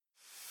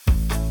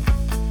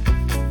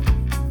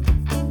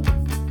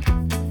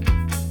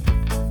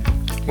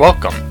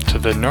Welcome to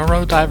the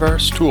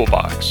Neurodiverse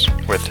Toolbox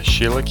with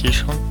Sheila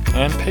Kieshlin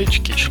and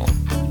Paige Kieshlin.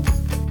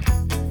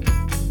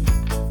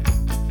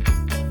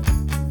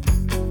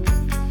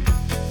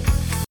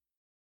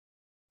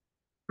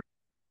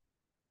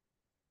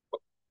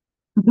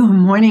 Good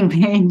morning,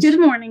 Paige. Good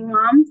morning,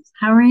 Mom.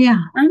 How are you?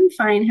 I'm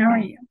fine. How are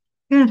you?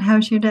 Good.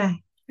 How's your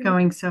day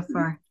going so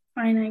far?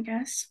 Fine, I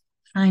guess.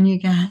 Fine, you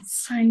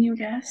guess. Fine, you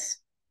guess.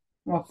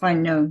 Well,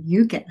 fine, no,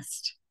 you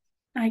guessed.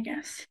 I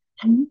guess.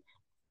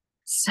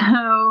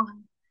 So,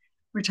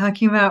 we're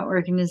talking about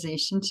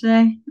organization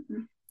today.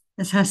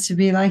 This has to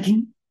be like,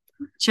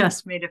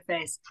 just made a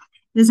face.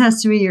 This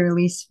has to be your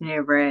least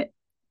favorite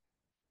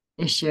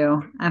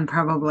issue and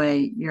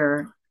probably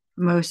your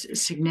most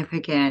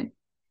significant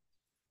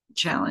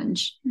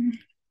challenge.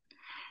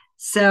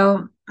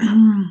 So,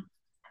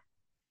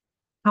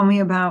 tell me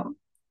about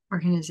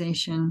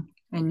organization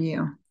and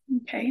you.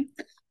 Okay.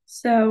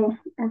 So,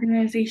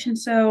 organization.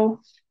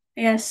 So,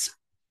 yes,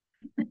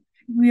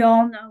 we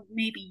all know,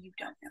 maybe you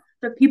don't know,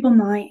 but people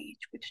my age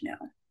would know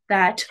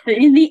that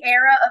in the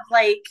era of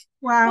like,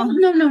 Wow.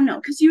 well, no,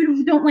 because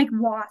you don't like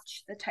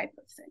watch the type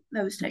of thing,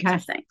 those types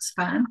of things.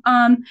 Fun.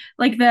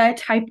 Like the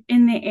type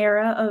in the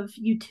era of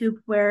YouTube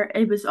where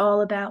it was all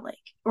about like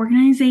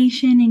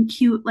organization and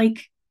cute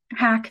like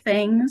hack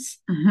things.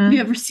 Have you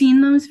ever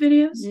seen those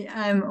videos? Yeah,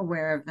 I'm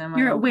aware of them.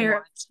 You're aware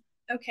of.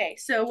 Okay,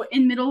 so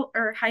in middle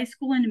or high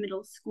school and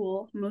middle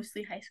school,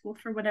 mostly high school,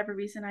 for whatever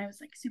reason, I was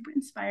like super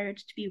inspired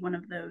to be one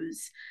of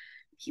those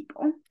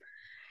people.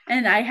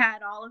 And I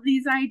had all of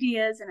these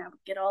ideas and I would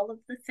get all of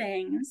the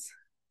things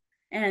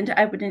and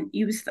I wouldn't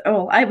use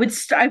I would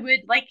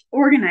like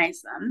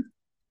organize them.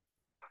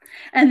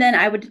 And then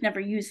I would never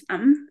use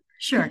them.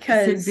 Sure,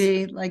 because it'd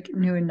be like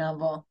new and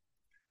novel.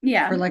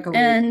 Yeah. For like a week.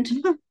 And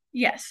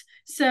yes.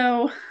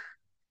 So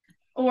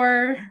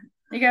or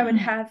like I would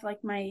have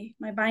like my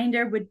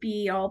binder would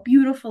be all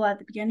beautiful at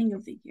the beginning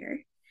of the year.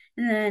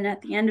 And then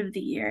at the end of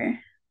the year,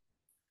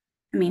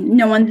 I mean,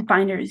 no one's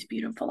binder is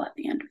beautiful at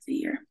the end of the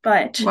year,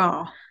 but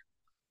well,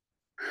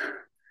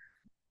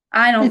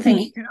 I don't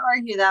think you could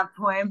argue that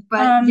point,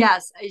 but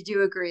yes, I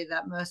do agree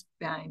that most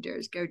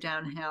binders go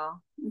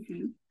downhill.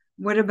 Mm-hmm.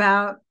 What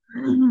about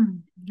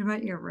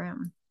your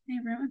room? My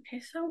room?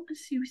 Okay, so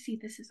you see,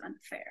 this is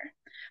unfair.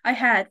 I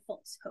had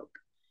false hope.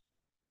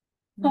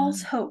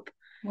 False hope.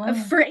 Wow.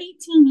 For 18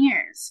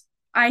 years,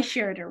 I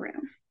shared a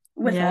room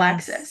with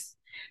Alexis.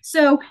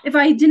 So if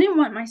I didn't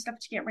want my stuff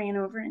to get ran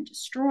over and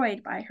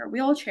destroyed by her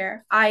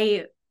wheelchair,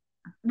 I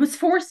was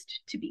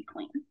forced to be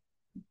clean.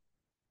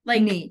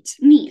 Like neat.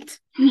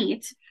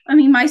 I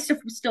mean, my stuff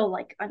was still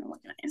like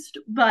unorganized,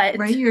 but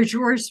right, your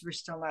drawers were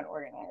still not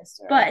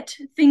organized. Right? But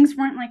things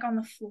weren't like on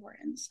the floor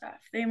and stuff.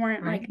 They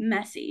weren't like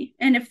messy.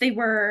 And if they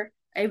were,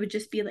 I would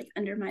just be like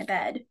under my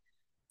bed,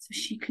 so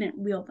she couldn't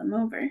wheel them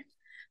over.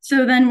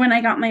 So then when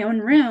I got my own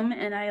room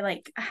and I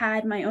like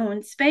had my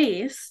own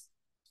space,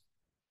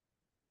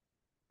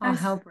 I'll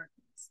help her.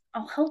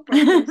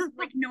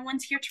 Like no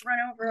one's here to run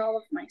over all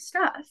of my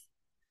stuff.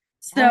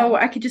 So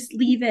I could just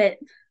leave it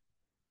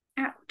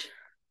out.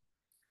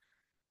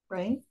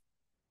 Right.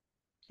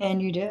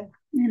 And you do.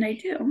 And I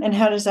do. And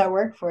how does that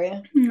work for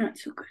you? Not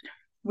so good.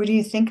 What do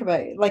you think about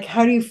it? Like,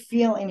 how do you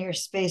feel in your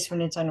space when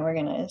it's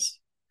unorganized?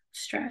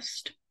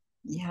 Stressed.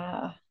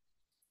 Yeah.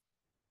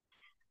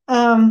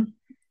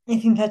 I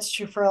think that's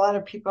true for a lot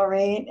of people,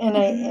 right? And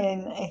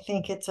I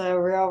think it's a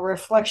real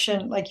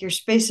reflection, like your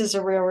space is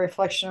a real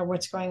reflection of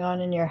what's going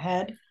on in your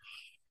head.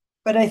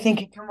 But I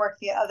think it can work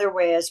the other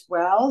way as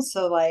well.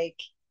 So like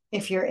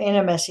if you're in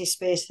a messy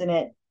space, then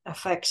it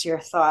affects your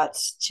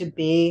thoughts to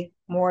be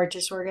more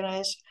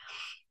disorganized.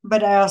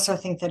 But I also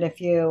think that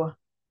if you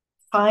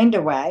find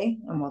a way,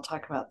 and we'll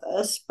talk about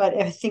this, but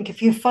I think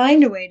if you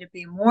find a way to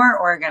be more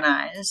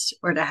organized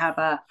or to have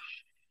a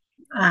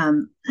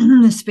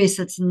space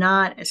that's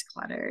not as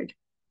cluttered,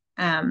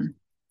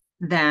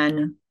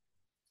 then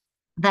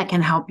that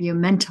can help you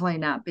mentally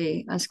not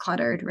be as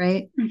cluttered,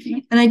 right? Mm-hmm.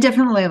 And I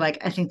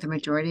think the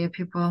majority of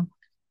people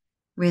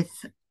with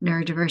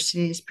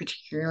neurodiversities,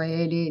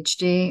 particularly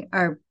ADHD,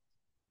 are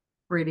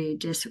pretty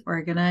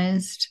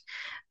disorganized.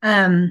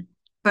 But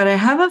I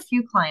have a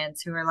few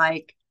clients who are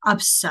like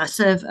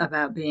obsessive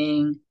about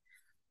being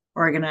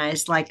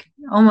organized, like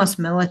almost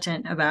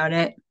militant about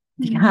it,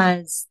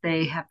 because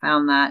they have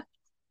found that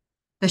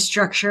the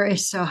structure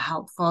is so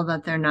helpful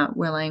that they're not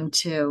willing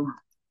to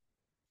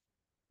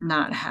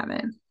not have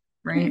it.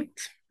 Right.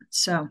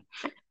 So,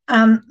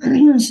 so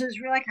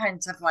there's really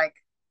kinds of like,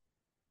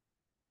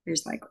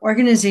 there's like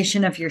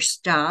organization of your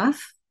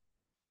stuff.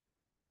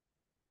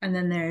 And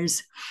then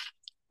there's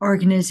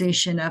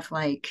organization of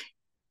like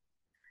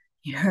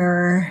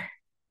your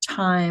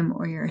time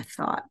or your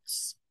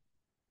thoughts.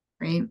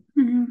 Right.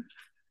 Mm-hmm.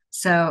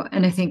 So,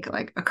 and I think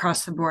like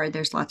across the board,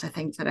 there's lots of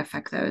things that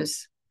affect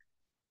those,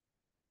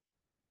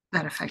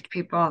 that affect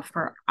people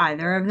for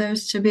either of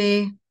those to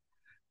be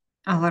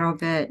a little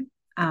bit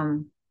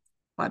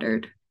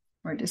cluttered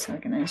or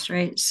disorganized,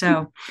 right?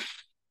 So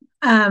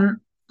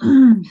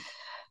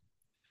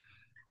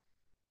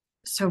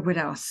so what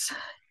else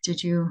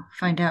did you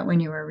find out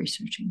when you were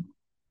researching?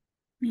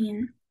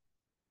 mean,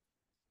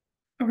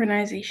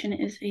 organization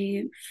is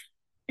a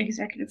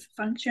executive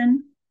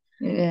function.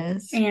 It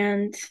is.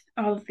 And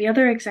all of the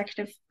other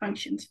executive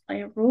functions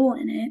play a role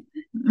in it.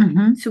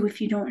 Mm-hmm. So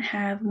if you don't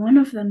have one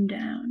of them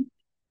down,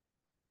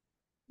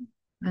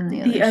 and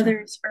the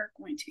others are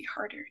going to be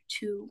harder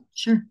to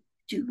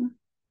do.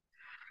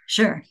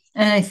 Sure.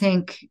 And I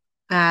think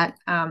that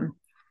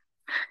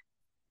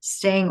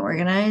staying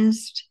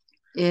organized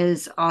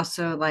is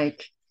also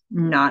like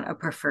not a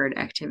preferred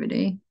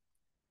activity,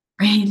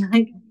 right?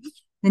 Like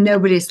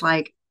nobody's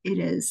like, it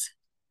is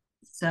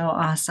so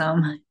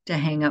awesome to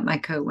hang up my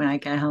coat when I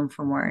get home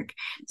from work.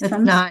 That's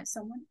not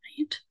someone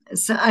might.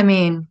 So I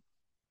mean,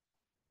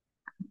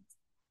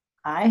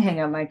 I hang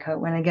up my coat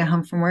when I get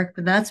home from work,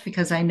 but that's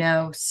because I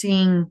know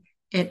seeing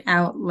it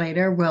out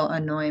later will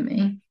annoy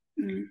me.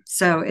 Mm.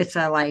 So it's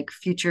a like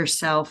future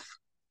self.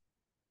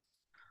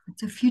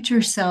 It's a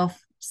future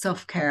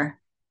self-care,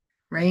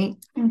 right?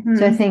 Mm-hmm.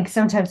 So I think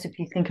sometimes if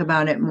you think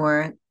about it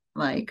more,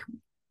 like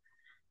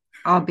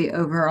I'll be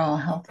overall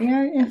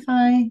healthier if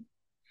I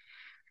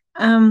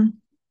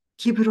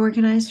keep it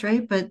organized,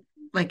 right? But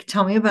like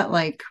tell me about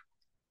like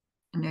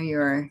I know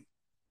you're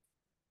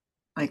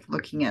like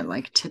looking at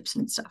like tips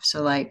and stuff.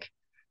 So like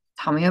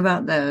tell me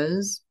about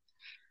those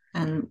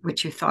and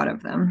what you thought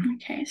of them.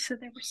 Okay, so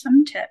there were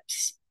some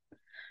tips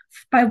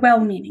by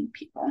well-meaning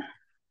people.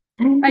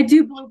 I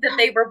do believe that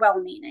they were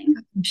well-meaning.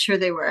 I'm sure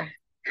they were.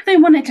 They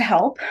wanted to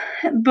help,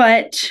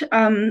 but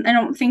I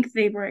don't think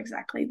they were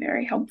exactly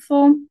very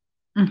helpful.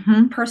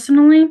 Mm-hmm.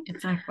 Personally,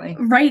 exactly.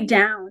 Write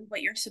down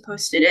what you're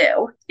supposed to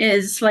do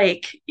is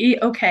like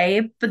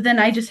okay, but then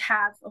I just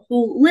have a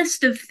whole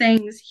list of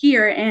things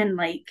here, and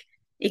like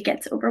it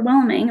gets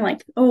overwhelming.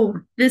 Like, oh,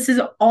 this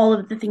is all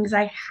of the things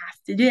I have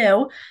to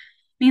do.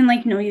 I mean,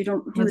 like, no, you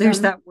don't do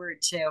there's that word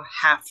too,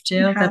 have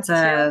to. That's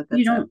a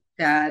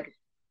bad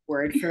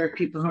word for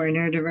people who are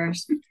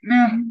neurodiverse.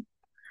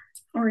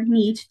 Or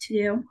need to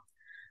do.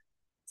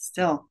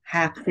 Still,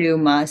 have to,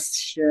 must,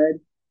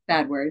 should.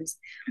 Bad words.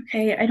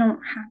 Okay, I don't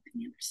have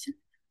any other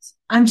synonyms.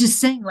 I'm just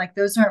saying, like,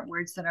 those aren't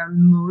words that are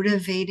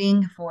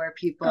motivating for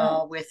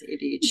people with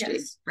ADHD,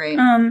 yes. right?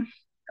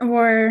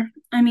 Or,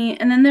 I mean,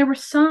 and then there were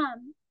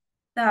some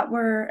that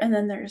were, and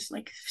then there's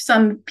like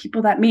some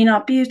people that may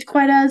not be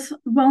quite as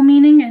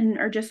well-meaning and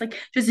are just like,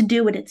 just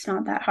do it. It's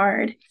not that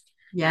hard.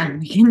 Yeah,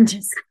 we can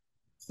just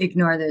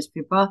ignore those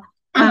people.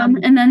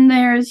 And then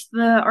there's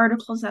the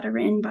articles that are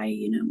written by,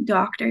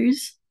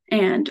 doctors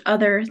and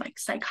other like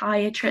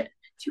psychiatrists.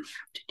 You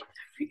have to do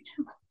that right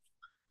now.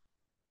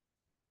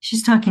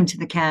 She's talking to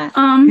the cat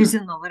who's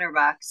in the litter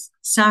box.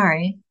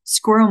 Sorry,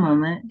 squirrel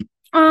moment.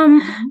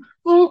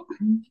 Well,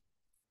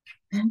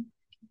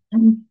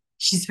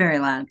 she's very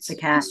loud. The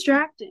cat.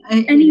 Distracting.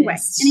 Anyway,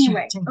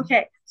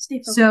 okay,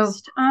 stay focused. So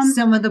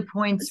some of the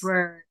points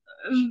were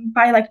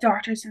by like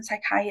doctors and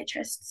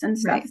psychiatrists and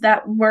stuff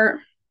that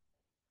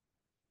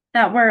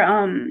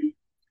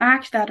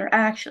are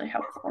actually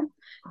helpful.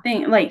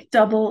 Thing like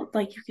double,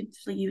 like you could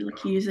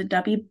use a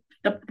body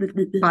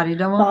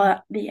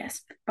double.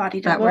 Yes, body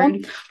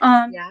double.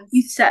 Yes.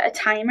 You set a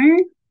timer.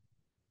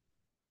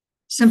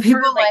 Some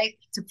people like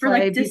to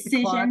play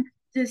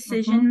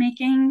decision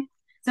making.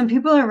 Some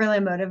people are really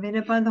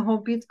motivated by the whole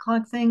beat the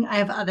clock thing. I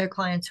have other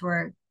clients who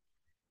are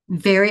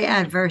very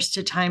adverse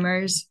to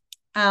timers.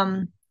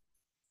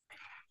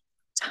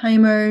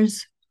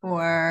 Timers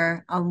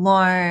or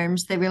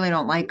alarms, they really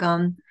don't like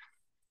them.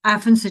 I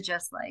often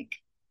suggest like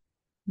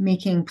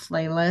making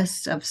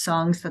playlists of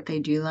songs that they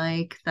do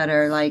like that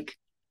are like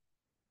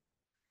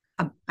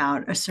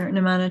about a certain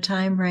amount of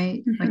time,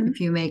 right? Mm-hmm. Like if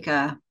you make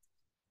a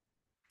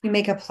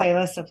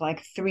playlist of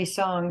like 3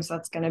 songs,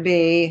 that's going to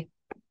be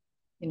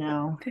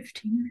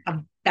 15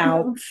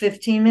 about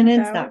 15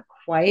 minutes, not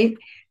quite.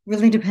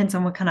 Really depends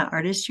on what kind of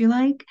artist you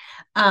like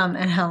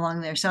and how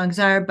long their songs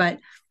are, but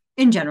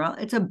in general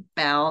it's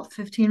about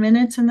 15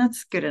 minutes and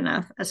that's good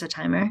enough as a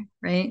timer,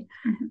 right?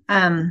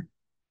 Mm-hmm.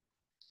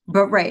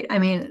 But right, I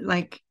mean,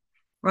 like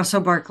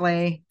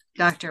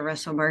Dr.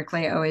 Russell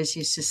Berkeley always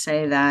used to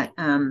say that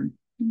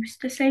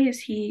is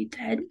he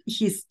dead?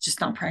 He's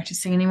just not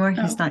practicing anymore.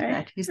 He's not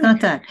dead. He's not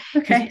dead.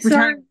 Okay.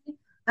 Sorry.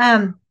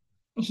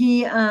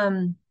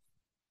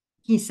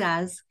 He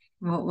says,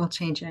 we'll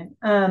change it.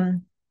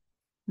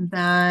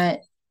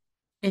 That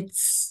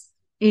it's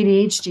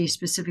ADHD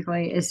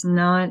specifically is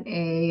not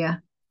a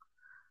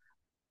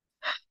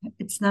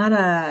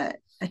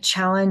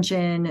challenge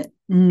in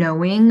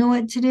knowing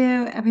what to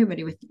do.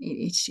 Everybody with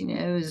ADHD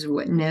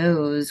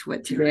knows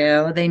what to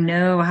do. They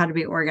know how to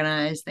be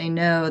organized. They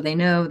know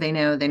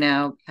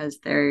because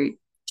they're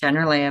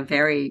generally a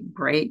very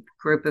great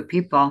group of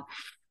people.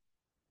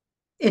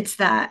 It's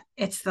the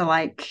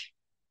like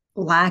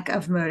lack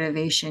of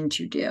motivation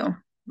to do,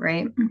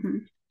 right? Mm-hmm.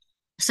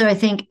 So I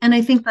think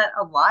that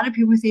a lot of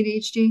people with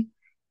ADHD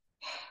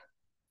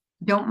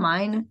don't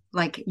mind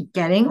like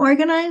getting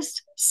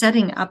organized,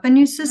 setting up a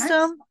new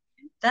system.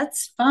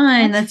 That's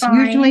fine. That's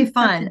usually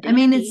fun. I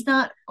mean, it's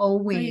not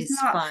always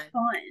fun.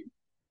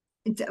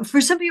 For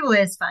some people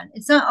it's fun.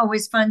 It's not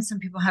always fun. Some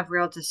people have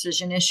real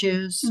decision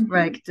issues,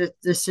 like the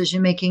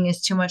decision making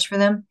is too much for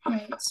them.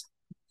 Right.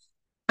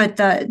 But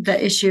the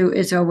issue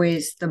is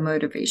always the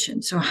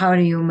motivation. So how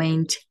do you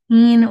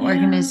maintain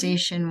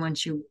organization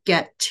once you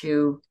get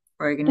to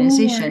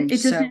organization?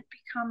 It doesn't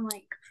become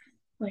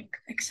like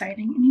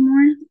exciting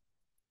anymore.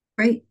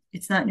 Right.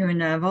 It's not new and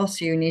novel.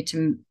 So you need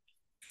to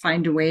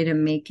find a way to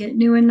make it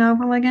new and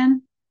novel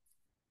again.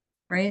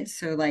 Right.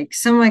 So like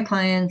some of my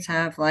clients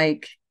have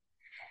like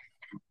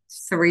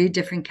 3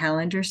 different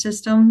calendar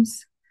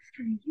systems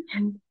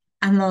and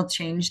they'll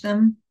change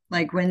them.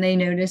 Like when they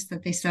notice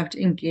that they stopped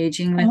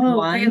engaging with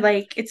one,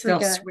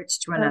 they'll switch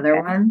to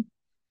another one.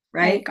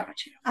 Right. I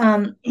got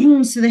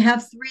you. So they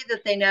have 3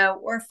 that they know,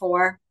 or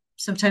 4.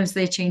 Sometimes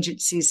they change it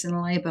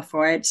seasonally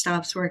before it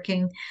stops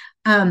working.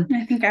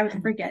 I think I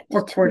would forget.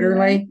 Or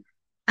quarterly.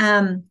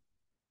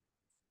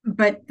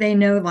 But they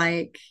know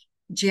like,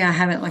 gee, I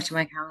haven't looked at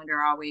my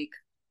calendar all week.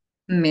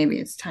 Maybe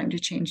it's time to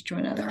change to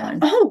another one.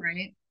 Oh,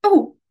 right.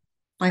 Oh,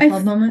 light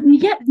bulb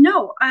moment? Yeah,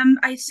 no.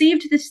 I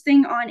saved this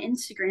thing on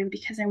Instagram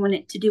because I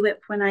wanted to do it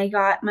when I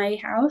got my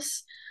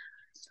house.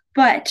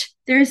 But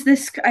there's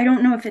this, I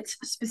don't know if it's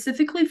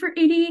specifically for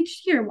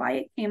ADHD or why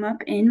it came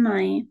up in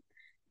my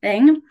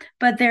thing,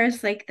 but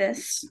there's like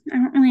this, I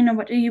don't really know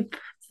what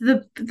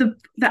the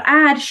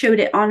ad showed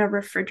it on a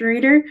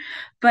refrigerator,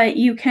 but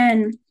you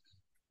can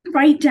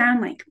write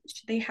down like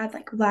they had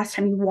like last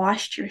time you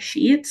washed your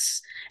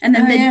sheets and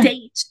then the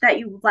date that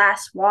you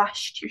last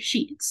washed your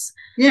sheets.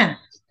 Yeah,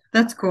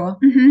 that's cool.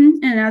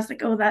 And I was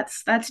like, oh,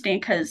 that's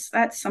Dan, because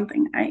that's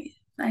something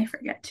I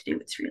forget to do.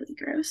 It's really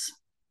gross.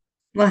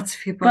 Lots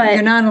of people, but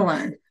you're not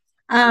alone.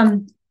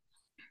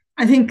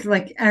 I think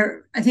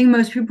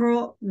most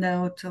people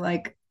know to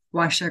like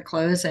wash their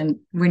clothes, and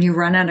when you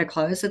run out of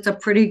clothes, it's a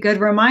pretty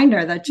good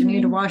reminder that you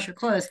need to wash your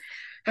clothes.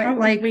 But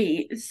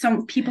wait,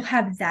 some people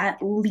have that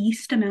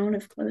least amount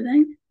of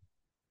clothing.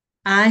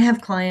 I have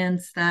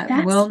clients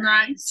that will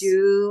not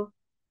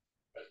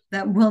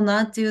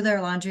do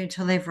their laundry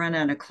until they've run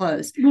out of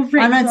clothes. Well,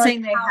 right, I'm not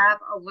saying they have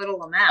a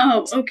little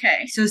amount. Oh,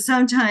 okay. So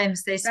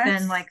sometimes they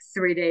spend like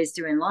 3 days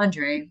doing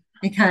laundry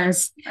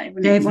because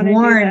they've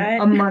worn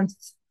a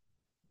month's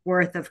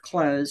worth of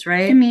clothes,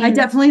 right? I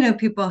definitely know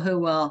people who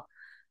will,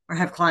 or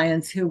have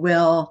clients who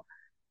will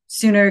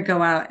sooner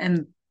go out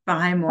and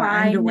buy more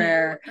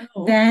underwear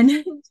than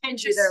do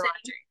their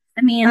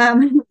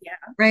laundry.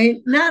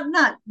 Right?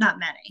 Not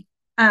many.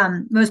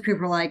 Most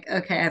people are like,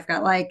 okay, I've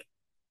got like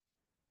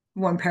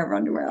 1 pair of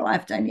underwear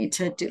left. I need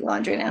to do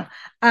laundry now.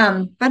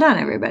 But not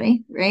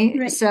everybody,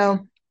 right?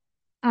 So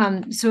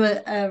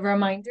a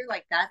reminder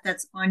like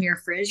that's on your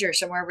fridge or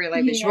somewhere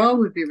really visual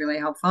would be really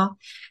helpful.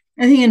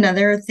 I think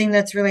another thing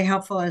that's really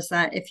helpful is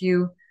that I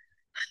think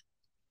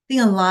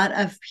a lot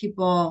of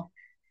people,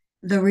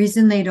 the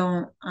reason they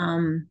don't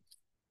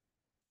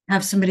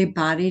have somebody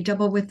body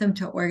double with them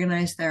to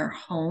organize their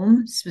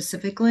home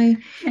specifically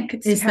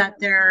is that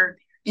they're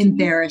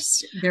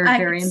embarrassed. They're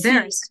very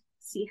embarrassed.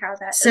 See how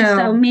that is.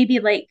 So maybe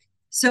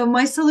so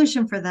my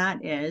solution for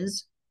that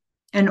is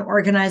an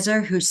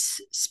organizer who's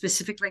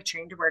specifically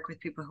trained to work with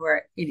people who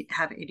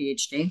have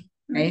ADHD,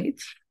 right?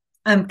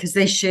 Because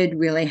they should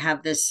really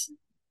have this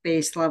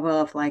base level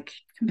of like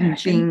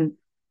being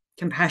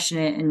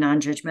compassionate and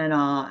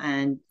non-judgmental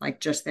and like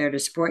just there to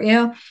support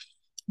you.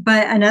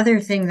 But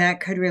another thing that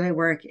could really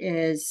work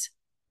is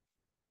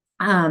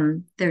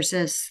there's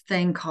this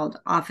thing called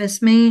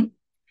FocusMate,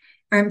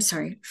 not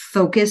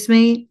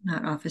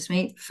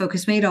OfficeMate,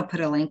 FocusMate. I'll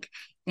put a link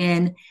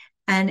in,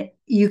 and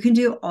you can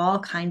do all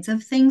kinds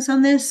of things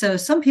on this. So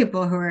some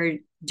people who are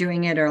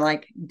doing it are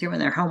like doing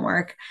their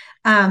homework,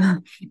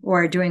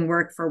 or doing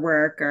work for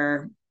work,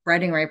 or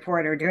writing a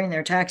report, or doing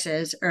their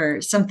taxes, or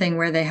something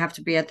where they have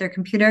to be at their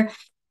computer.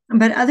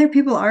 But other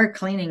people are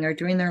cleaning or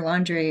doing their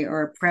laundry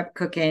or prep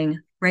cooking,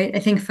 right? I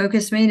think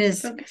FocusMate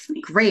is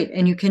great.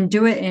 And you can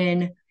do it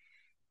in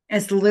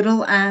as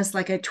little as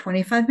like a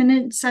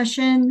 25-minute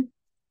session.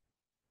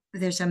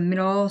 There's a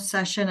middle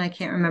session. I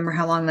can't remember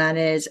how long that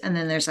is. And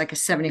then there's like a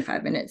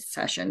 75-minute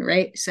session,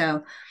 right?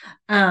 So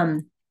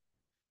I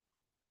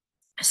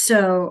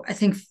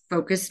think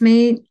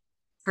FocusMate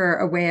for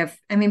a way of,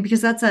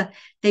 because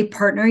they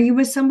partner you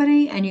with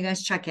somebody and you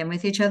guys check in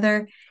with each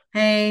other.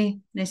 Hey,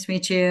 nice to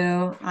meet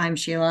you. I'm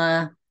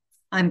Sheila.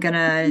 I'm going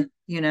to,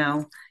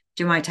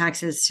 do my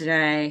taxes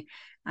today.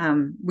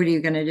 What are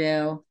you going to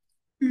do?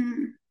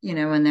 And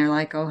they're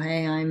like, oh,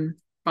 hey, I'm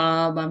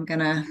Bob. I'm going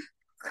to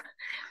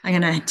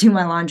do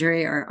my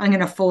laundry, or I'm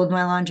going to fold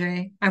my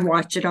laundry. I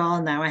watched it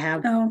all. Now I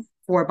have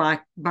 4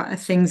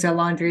 things of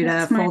laundry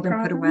to fold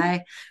and put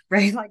away,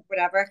 right? Like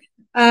whatever.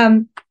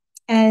 And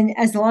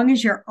as long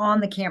as you're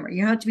on the camera,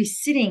 you have to be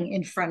sitting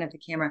in front of the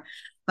camera,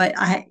 but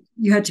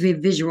you have to be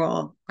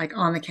visual, like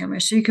on the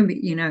camera. So you can be,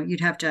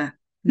 you'd have to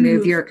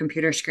move your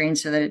computer screen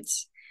so that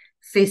it's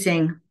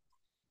facing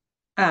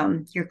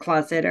your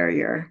closet or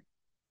your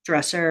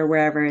dresser or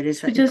wherever it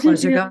is that your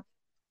clothes are going.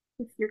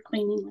 If you're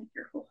cleaning like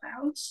your whole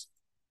house.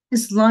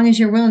 As long as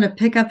you're willing to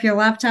pick up your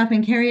laptop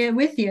and carry it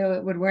with you,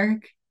 it would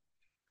work.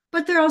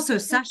 But there are also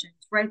sessions,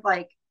 right?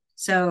 Like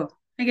So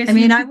I guess I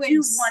mean, I would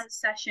do one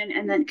session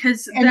and then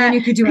then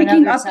you could do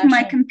picking up session.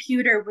 My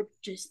computer would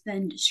just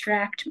then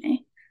distract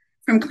me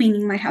from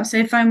cleaning my house. So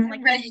if I'm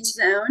like in the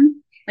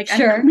zone, like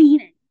sure. I'm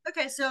cleaning.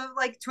 Okay, so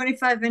like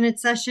 25-minute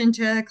session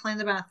to clean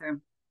the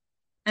bathroom.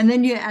 And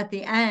then at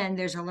the end,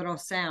 there's a little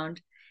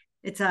sound.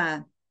 It's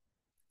a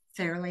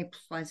fairly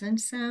pleasant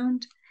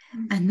sound.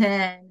 Mm-hmm. And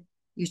then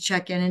you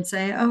check in and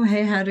say, oh,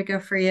 hey, how'd it go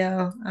for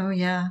you? Oh,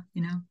 yeah.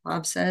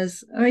 Bob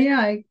says, oh,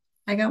 yeah,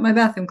 I got my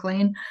bathroom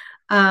clean.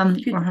 Or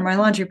my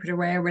laundry put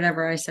away or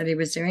whatever I said he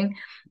was doing.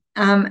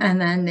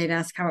 And then they'd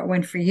ask how it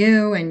went for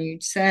you and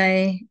you'd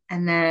say,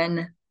 and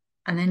then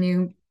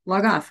you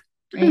log off.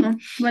 Right?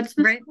 Mm-hmm. What's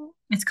this called?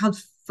 It's called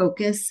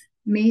Focus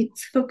Mate.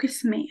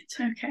 Focus Mate.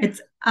 Okay.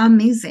 It's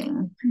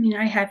amazing. I mean,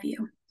 I have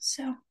you.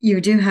 So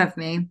you do have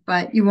me,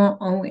 but you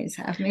won't always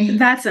have me.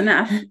 That's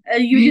enough.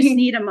 You just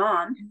need a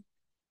mom.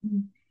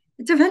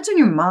 It depends on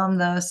your mom,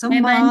 though. Some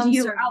moms I'll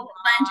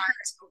lend her.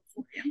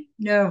 For you.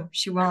 No,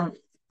 she won't.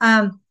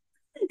 I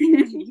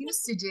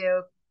used to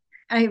do.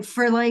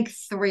 For like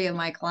 3 of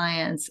my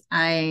clients,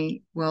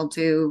 I will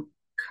do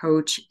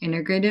coach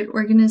integrated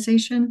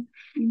organization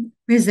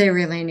because they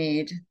really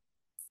need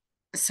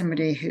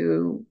somebody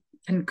who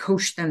can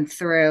coach them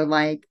through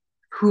like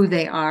who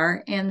they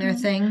are and their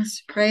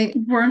things, right?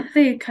 Weren't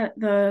they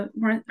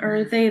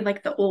are they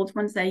like the old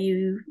ones that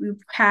you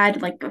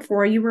had like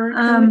before you were a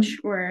coach?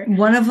 Or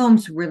one of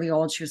them's really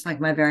old. She was like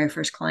my very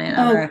first client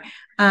ever.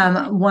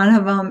 One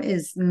of them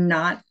is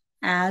not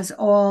as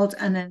old,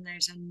 and then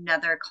there's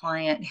another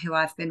client who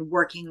I've been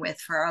working with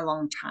for a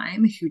long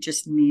time who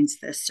just needs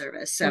this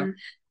service. So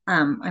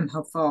I'm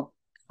hopeful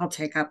I'll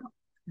take up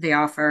the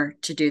offer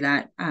to do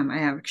that. I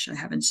actually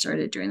haven't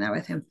started doing that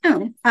with him.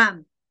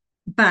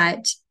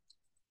 But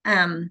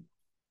I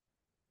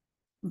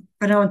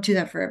don't do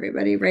that for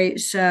everybody, right?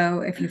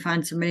 So if you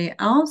find somebody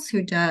else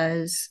who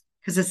does,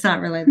 because it's not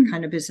really the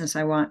kind of business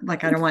I want,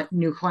 like I don't want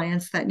new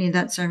clients that need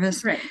that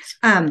service. Right.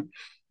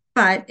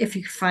 But if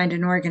you find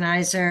an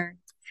organizer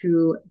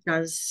who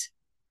does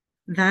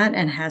that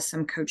and has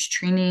some coach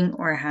training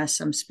or has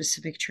some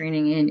specific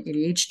training in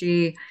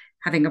ADHD,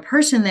 having a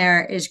person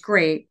there is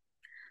great.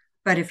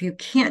 But if you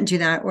can't do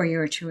that or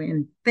you're too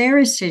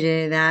embarrassed to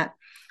do that,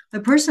 the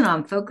person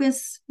on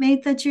Focus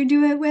Mate that you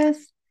do it with,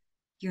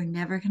 you're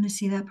never going to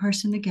see that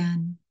person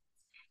again.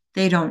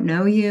 They don't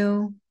know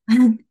you.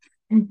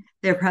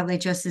 They're probably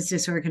just as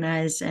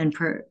disorganized and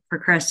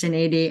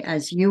procrastinating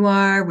as you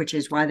are, which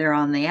is why they're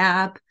on the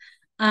app.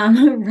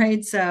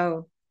 Right.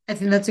 So I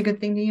think that's a good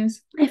thing to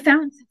use. I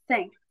found the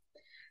thing.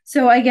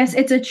 So I guess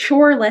it's a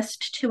chore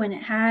list too, and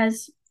it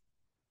has.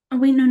 Oh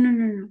wait,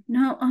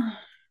 no. I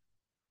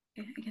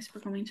guess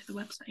we're going to the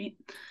website.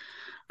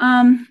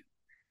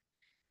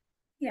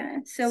 Yeah.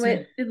 So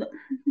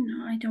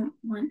no, I don't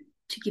want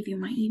to give you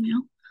my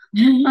email.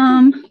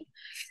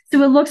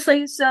 So it looks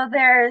like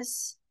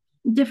there's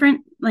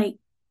different like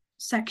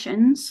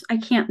sections. I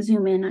can't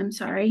zoom in. I'm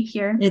sorry.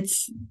 Here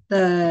it's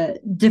the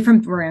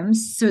different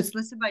rooms, so it's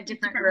listed by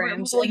different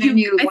rooms. Well, I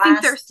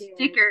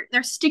think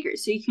they're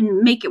stickers, so you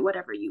can make it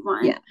whatever you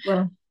want. Yeah.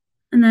 Well,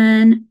 and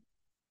then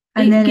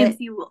it gives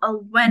you a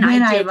when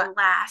I did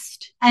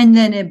last, and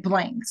then it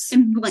blanks. So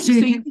you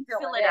can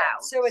fill it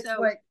out. So it's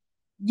what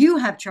you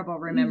have trouble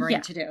remembering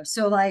to do.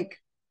 So like.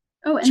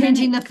 And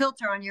changing the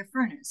filter on your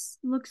furnace.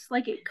 Looks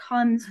like it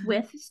comes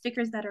with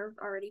stickers that are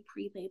already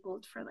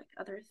pre-labeled for like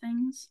other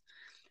things.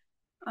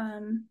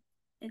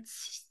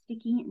 It's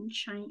sticky and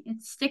shiny.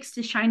 It sticks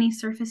to shiny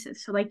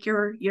surfaces. So like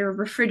your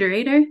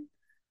refrigerator.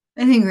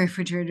 I think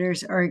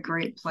refrigerators are a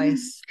great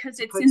place because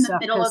it's in the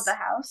middle of the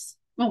house.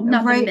 Well,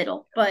 not the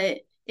middle, but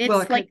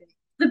it's like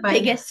the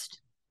biggest.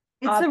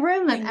 It's the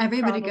room that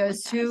everybody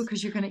goes to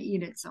because you're going to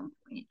eat at some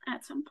point.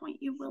 At some point,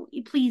 you will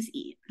eat. Please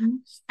eat.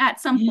 At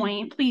some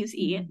point, please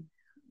eat.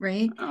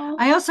 Right.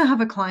 I also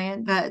have a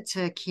client that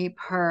to keep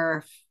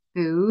her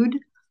food.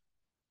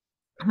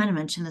 I might have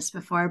mentioned this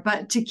before,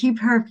 but to keep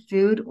her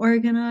food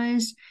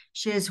organized,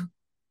 she has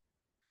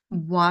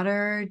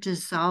water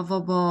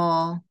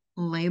dissolvable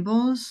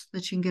labels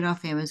that you can get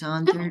off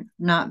Amazon. They're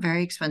not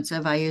very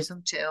expensive. I use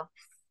them too.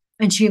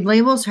 And she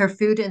labels her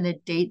food and the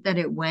date that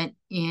it went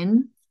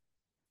in.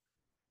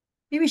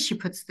 Maybe she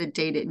puts the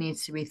date it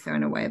needs to be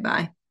thrown away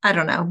by. I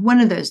don't know. One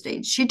of those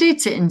dates. She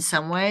dates it in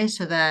some way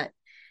so that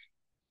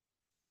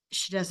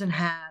she doesn't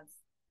have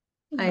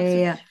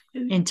an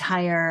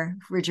entire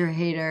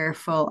refrigerator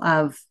full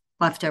of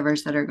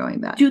leftovers that are going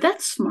bad. Dude,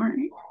 that's smart.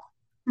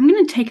 I'm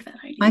going to take that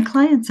idea. My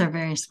clients are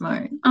very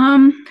smart.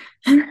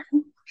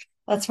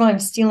 That's why I'm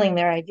stealing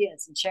their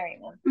ideas and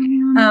sharing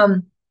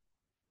them.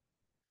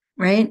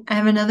 Right. I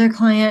have another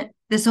client.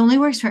 This only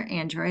works for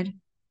Android,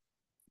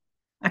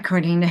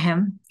 according to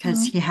him,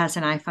 because he has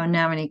an iPhone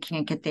now and he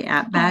can't get the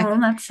app back. Oh,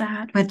 that's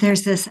sad. But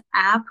there's this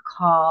app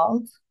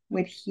called,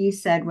 what he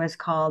said was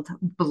called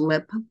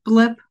Blip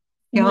Blip.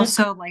 He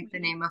also liked the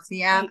name of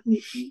the app.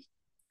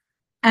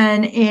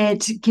 And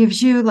it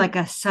gives you like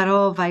a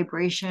subtle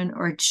vibration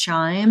or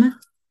chime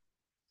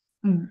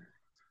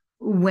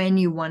when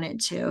you want it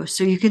to.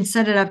 So you can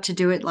set it up to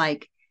do it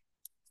like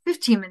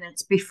 15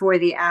 minutes before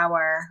the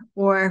hour,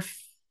 or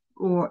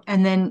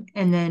and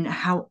then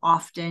how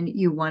often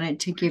you want it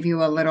to give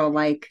you a little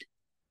like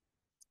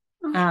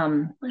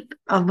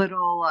a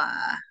little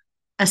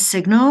a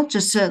signal,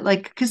 just to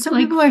like, because some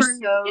people are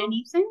so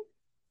anything.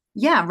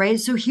 Yeah, right.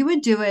 So he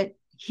would do it.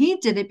 He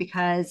did it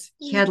because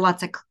he had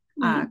lots of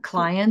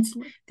clients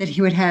that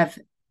he would have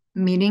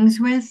meetings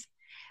with,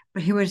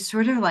 but he would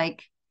sort of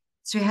like,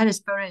 so he had his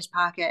phone in his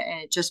pocket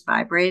and it just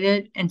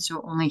vibrated, and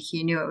so only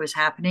he knew it was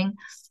happening.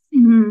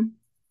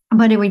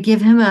 But it would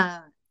give him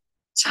a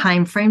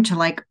time frame to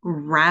like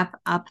wrap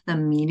up the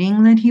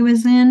meeting that he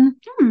was in,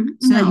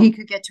 so that he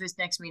could get to his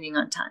next meeting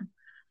on time.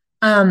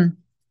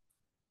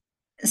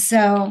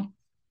 So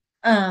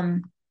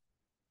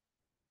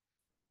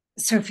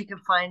if you can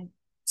find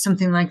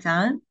something like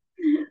that,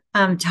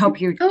 to help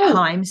your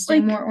time stay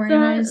like more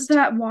organized.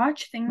 That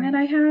watch thing that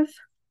I have,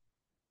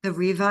 the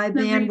Revive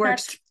band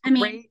works. I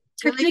mean,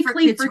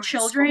 technically for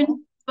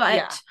children,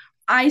 but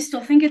I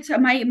still think it's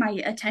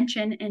my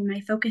attention and my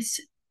focus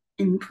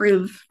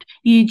improved.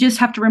 You just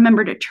have to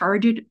remember to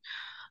charge it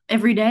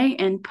every day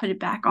and put it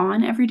back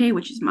on every day,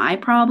 which is my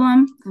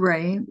problem.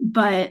 Right.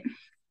 But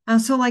I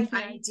also like the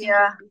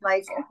idea,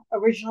 like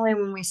originally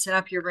when we set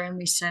up your room,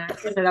 we set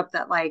it up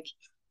that like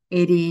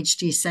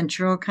ADHD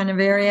central kind of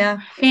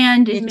area,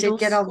 and it did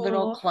get a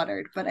little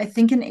cluttered, but I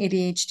think in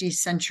ADHD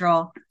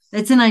central,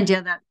 it's an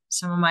idea that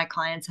some of my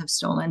clients have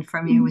stolen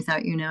from you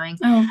without you knowing.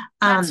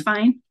 That's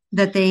fine.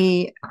 That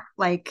they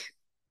like,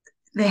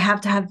 they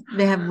have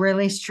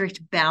really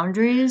strict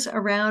boundaries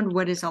around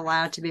what is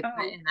allowed to be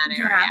put in that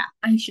area.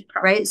 I should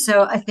probably. Right.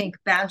 So I think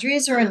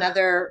boundaries are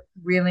another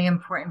really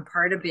important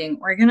part of being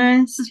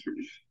organized.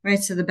 Right.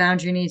 So the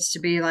boundary needs to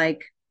be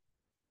like,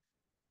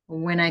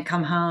 when I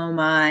come home,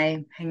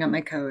 I hang up my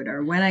coat,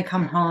 or when I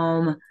come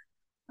home,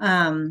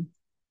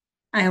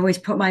 I always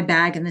put my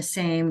bag in the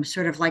same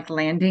sort of like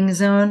landing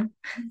zone.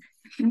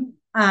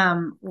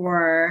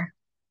 Or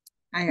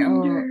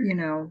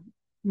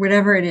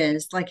whatever it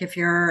is. Like if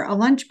you're a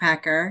lunch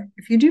packer,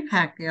 if you do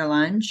pack your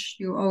lunch,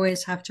 you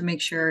always have to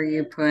make sure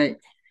you put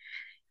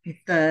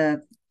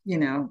the,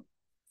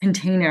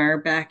 container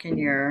back in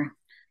your,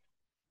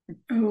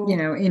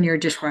 in your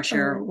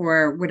dishwasher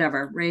or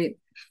whatever. Right.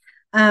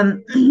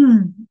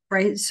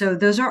 Right. So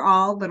those are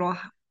all little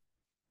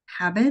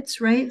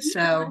habits, right?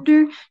 So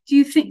do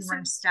you think you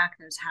want to stack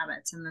those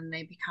habits and then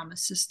they become a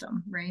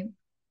system, right?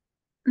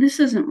 This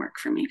doesn't work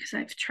for me because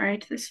I've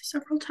tried this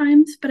several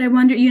times, but I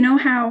wonder,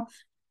 how,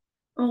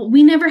 well,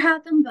 we never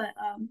had them, but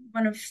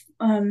one of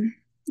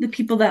the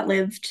people that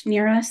lived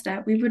near us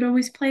that we would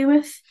always play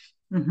with,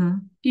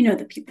 you know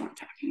the people I'm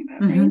talking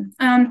about,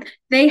 right?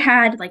 They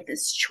had like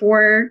this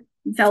chore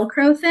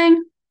Velcro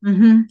thing.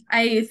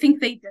 I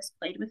think they just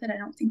played with it. I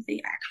don't think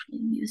they actually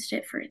used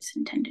it for its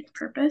intended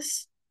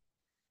purpose.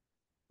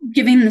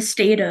 Given the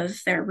state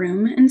of their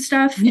room and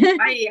stuff,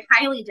 I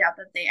highly doubt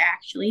that they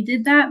actually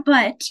did that.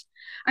 But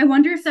I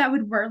wonder if that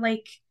would work.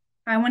 Like,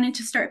 I wanted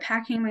to start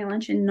packing my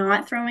lunch and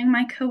not throwing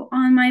my coat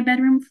on my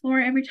bedroom floor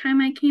every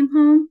time I came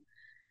home.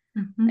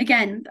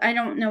 Again, I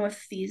don't know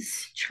if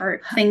these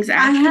chart things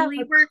actually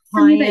work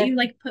for me, that you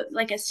like put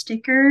like a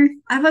sticker.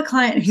 I have a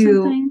client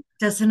who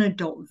does an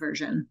adult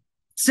version.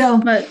 So,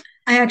 but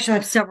I actually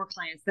have several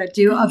clients that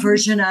do a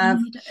version of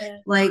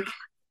like,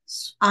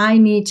 I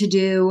need to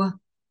do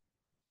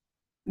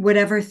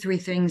whatever 3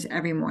 things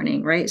every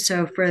morning, right?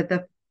 So for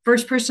the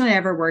first person I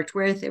ever worked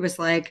with, it was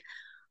like,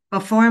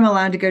 before I'm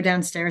allowed to go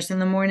downstairs in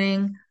the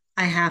morning,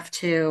 I have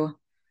to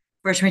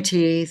brush my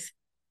teeth,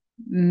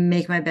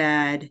 make my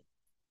bed,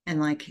 and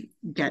like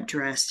get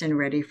dressed and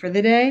ready for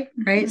the day,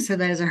 right? So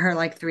those are her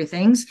like 3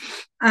 things.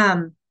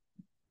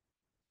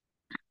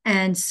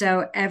 And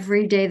so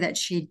every day that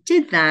she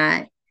did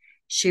that,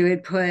 she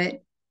would put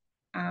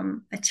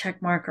a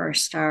check mark or a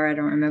star, I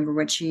don't remember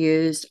what she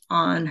used,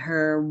 on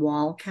her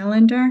wall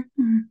calendar.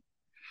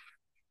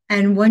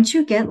 And once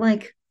you get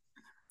like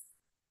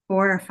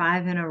 4 or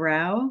 5 in a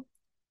row,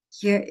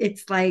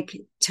 it's like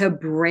to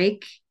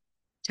break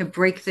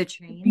the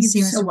chain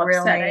seems so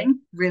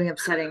really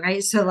upsetting,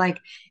 right? So like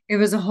it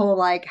was a whole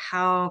like,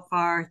 how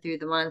far through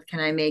the month can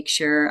I make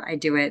sure I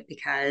do it?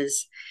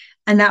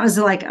 And that was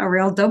like a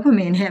real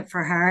dopamine hit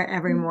for her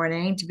every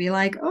morning to be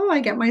like, oh, I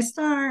get my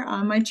star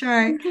on my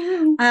chart.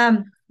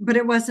 But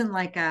it wasn't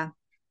like a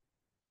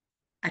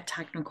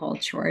technical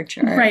chore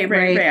chart. Right.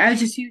 I was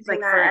just using like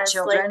that for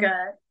children.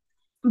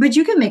 But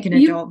you can make an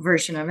adult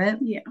version of it.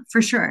 Yeah,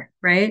 for sure.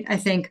 Right. I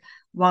think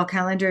wall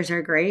calendars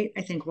are great.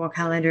 I think wall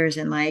calendars,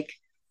 and like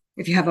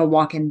if you have a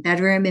walk-in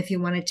bedroom, if you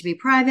want it to be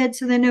private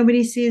so that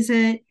nobody sees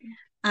it.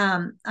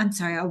 I'm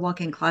sorry, a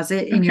walk-in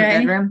closet in your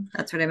bedroom.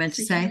 That's what I meant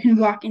to say. You can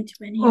walk into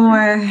any.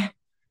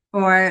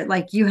 Or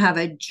like you have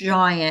a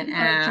giant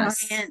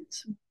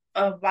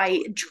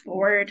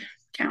whiteboard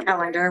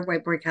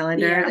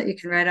calendar that you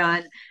can write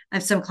on. I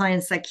have some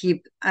clients that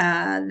keep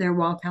their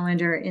wall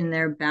calendar in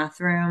their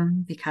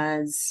bathroom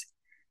because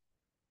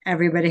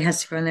everybody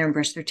has to go in there and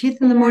brush their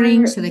teeth in the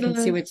morning so they can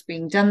see what's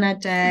being done that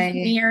day.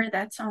 Mirror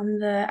that's on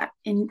the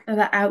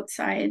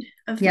outside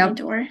of the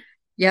door.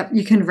 Yep,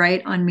 you can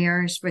write on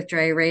mirrors with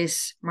dry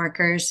erase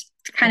markers.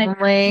 It's kind of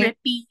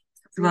drippy,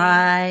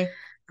 dry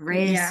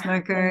erase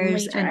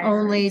markers, and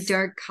only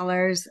dark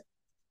colors.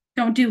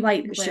 Don't do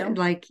light blue.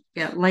 Light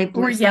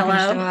blue or yellow. Not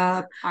gonna show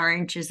up.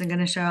 Orange isn't going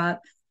to show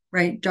up.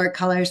 Right, dark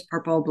colors: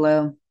 purple,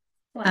 blue,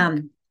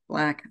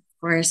 black, of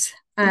course,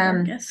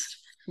 darkest,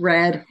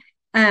 red.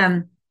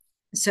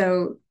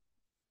 So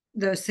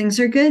those things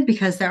are good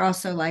because they're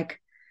also like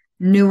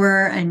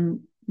newer and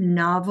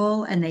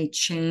novel, and they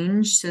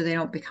change, so they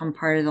don't become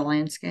part of the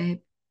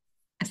landscape.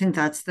 I think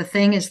that's the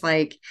thing, is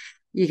like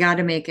you got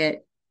to make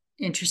it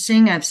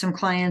interesting. I have some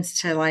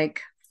clients to like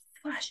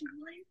flashing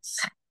lights.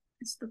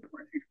 It's the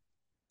border.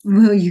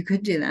 Well, you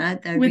could do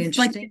that. That would be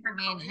interesting.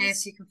 Like, hey,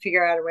 so you can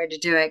figure out a way to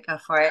do it. Go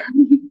for it.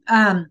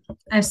 I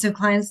have some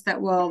clients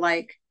that will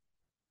like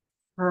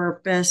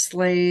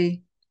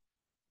purposely,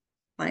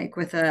 like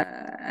with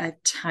a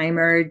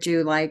timer,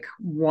 do like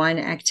one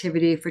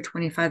activity for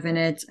 25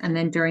 minutes, and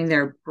then during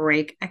their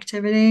break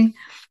activity,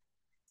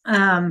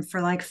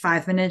 for like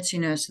 5 minutes,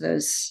 so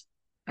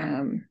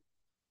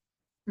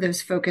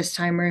those focus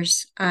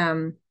timers,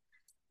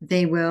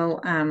 they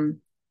will,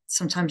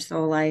 sometimes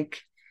they'll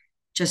like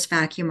just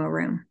vacuum a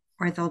room,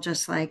 or they'll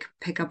just like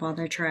pick up all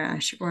their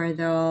trash, or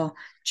they'll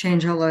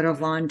change a load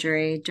of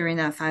laundry during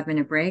that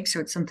 5-minute break. So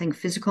it's something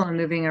physical and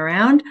moving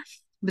around,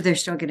 but they're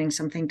still getting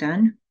something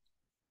done.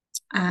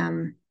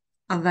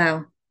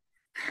 Although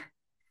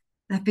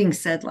that being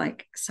said,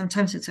 like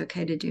sometimes it's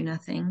okay to do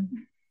nothing.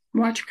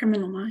 Watch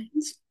Criminal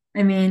Minds.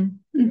 I mean,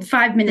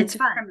 5 minutes.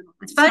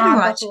 It's fun to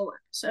watch.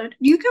 Episode.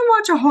 You can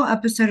watch a whole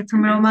episode of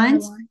Criminal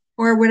Minds,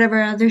 or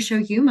whatever other show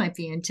you might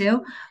be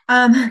into.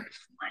 Minds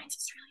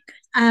is really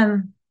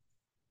good.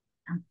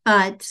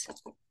 But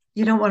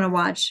you don't want to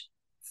watch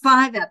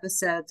 5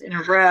 episodes in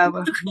a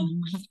row.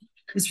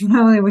 It's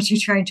probably what you're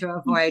trying to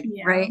avoid,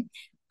 right?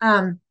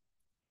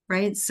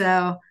 Right.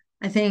 So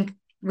I think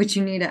what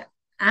you need to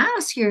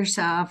ask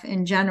yourself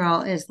in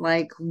general is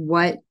like,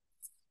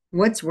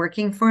 what's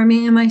working for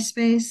me in my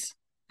space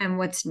and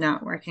what's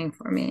not working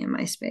for me in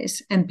my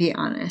space, and be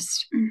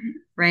honest.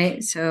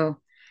 Right. So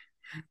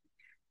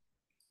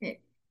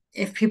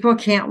if people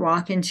can't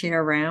walk into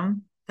your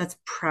room, that's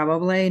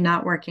probably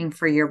not working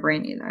for your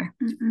brain either.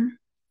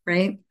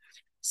 Right.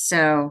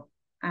 So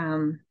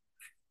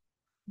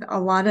a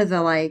lot of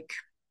the like,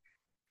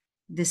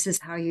 this is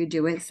how you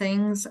do it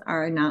things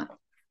are not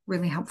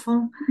really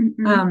helpful.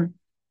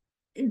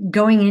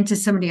 Going into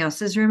somebody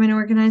else's room and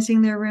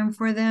organizing their room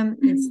for them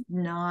is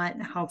not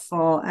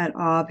helpful at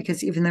all,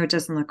 because even though it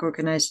doesn't look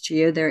organized to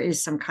you, there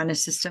is some kind of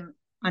system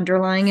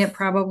underlying it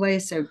probably.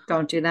 So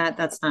don't do that.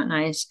 That's not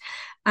nice.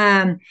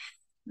 And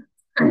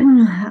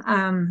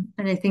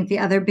I think the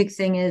other big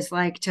thing is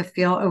like to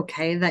feel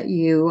okay that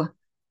you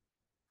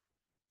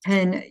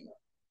can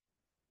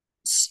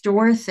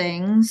store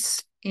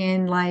things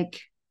in,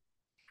 like,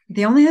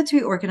 they only have to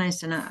be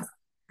organized enough,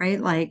 right?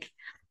 Like,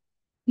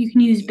 you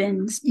can use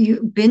bins.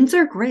 Bins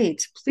are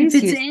great. Please,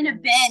 if it's in a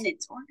bin,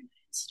 it's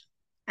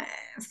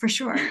organized. For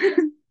sure.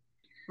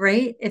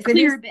 Right? If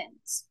clear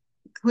bins.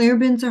 Clear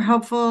bins are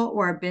helpful,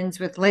 or bins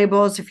with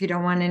labels if you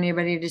don't want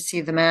anybody to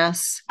see the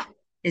mess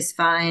is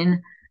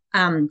fine.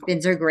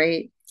 Bins are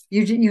great.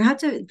 You have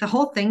to, the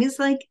whole thing is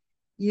like,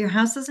 your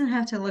house doesn't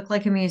have to look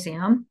like a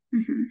museum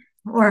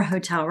or a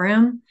hotel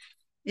room.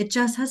 It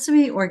just has to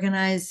be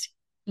organized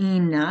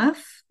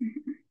enough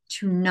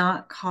to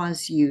not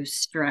cause you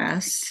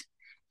stress,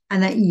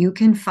 and that you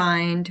can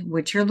find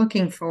what you're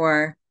looking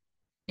for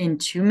in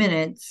 2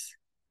 minutes,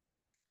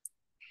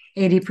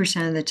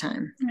 80% of the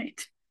time.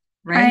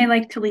 Right. I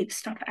like to leave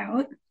stuff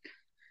out,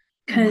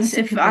 because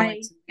if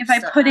I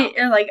put it,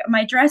 like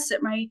my dress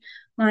at my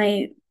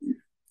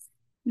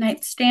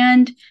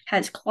nightstand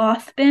has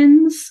cloth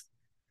bins.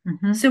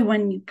 So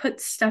when you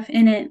put stuff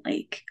in it,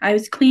 like I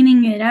was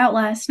cleaning it out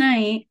last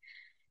night,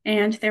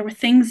 and there were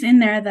things in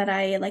there that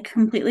I like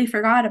completely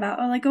forgot about.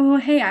 Oh, like, oh,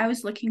 hey, I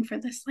was looking for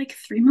this like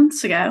 3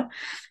 months ago.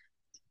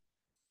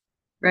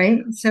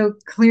 Right. So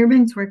clear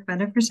bins work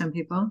better for some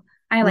people.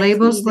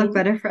 Labels look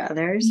better for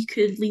others. You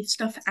could leave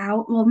stuff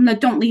out. Well, no,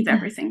 don't leave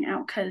everything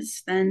out,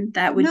 because then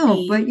that would be.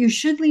 No, but you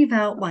should leave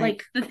out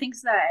like the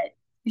things that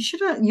you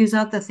should use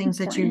out the things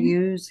that you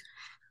use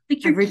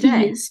like every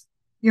day.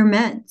 Your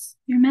meds,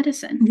 your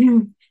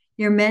medicine.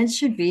 Your meds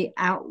should be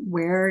out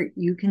where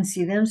you can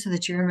see them, so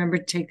that you remember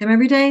to take them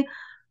every day.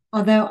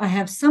 Although I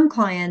have some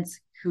clients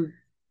who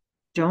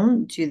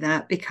don't do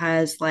that,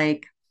 because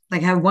like I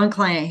have one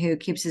client who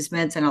keeps his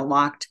meds in a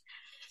locked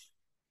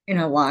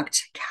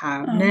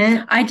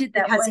cabinet. I did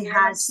that because he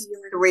has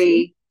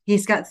 3.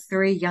 He's got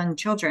 3 young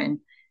children.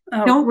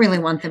 Don't really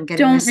want them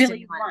getting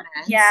meds.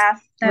 Yeah,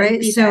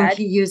 right. So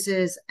he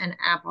uses an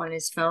app on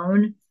his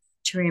phone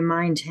to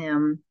remind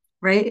him.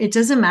 Right. It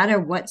doesn't matter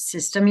what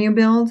system you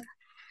build,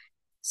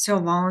 so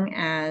long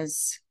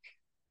as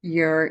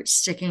you're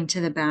sticking to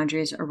the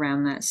boundaries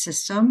around that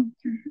system.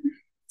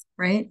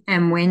 Right.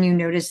 And when you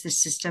notice the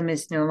system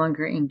is no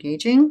longer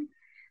engaging,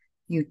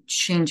 you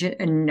change it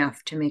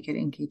enough to make it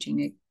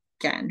engaging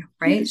again.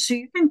 Right. So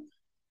you can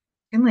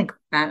can like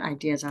bat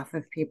ideas off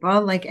of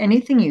people. Like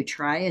anything you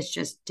try is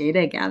just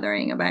data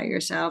gathering about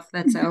yourself.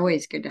 That's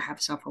always good to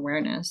have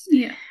self-awareness.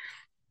 Yeah.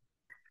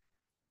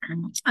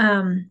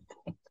 I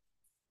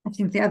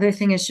think the other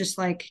thing is just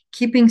like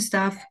keeping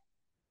stuff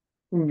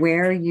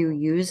where you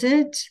use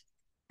it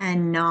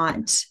and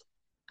not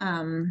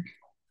in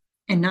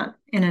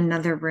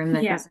another room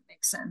that doesn't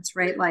make sense,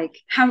 right? Like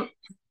how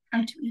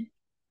to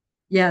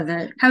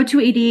How to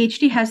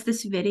ADHD has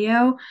this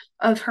video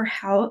of her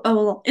house. Oh,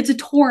 well, it's a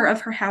tour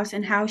of her house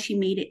and how she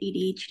made it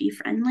ADHD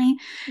friendly.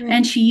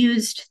 And she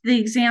used the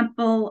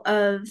example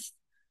of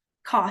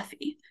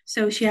coffee.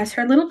 So she has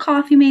her little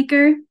coffee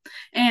maker,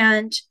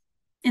 and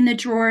in the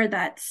drawer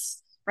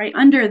that's right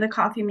under the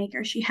coffee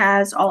maker, she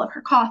has all of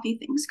her coffee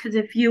things. Because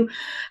if you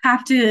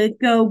have to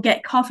go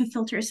get coffee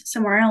filters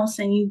somewhere else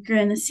and you're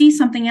going to see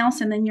something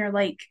else, and then you're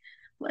like,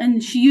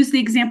 and she used the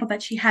example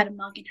that she had a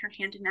mug in her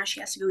hand and now she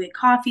has to go get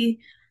coffee,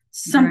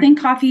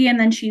 coffee, and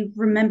then she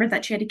remembered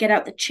that she had to get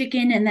out the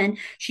chicken, and then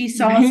she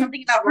saw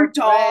something about her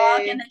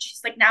dog, and then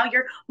she's like, now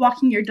you're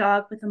walking your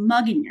dog with a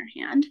mug in your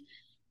hand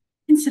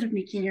instead of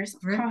making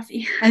yourself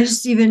coffee. I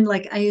used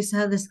to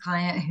have this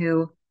client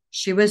who,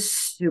 she was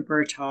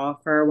super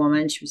tall for a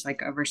woman. She was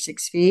like over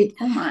 6 feet.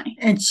 Oh my.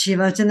 And she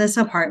lived in this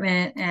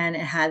apartment and it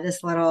had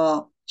this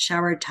little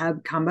shower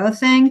tub combo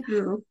thing.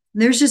 Ooh.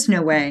 There's just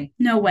no way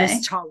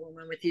this tall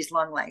woman with these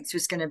long legs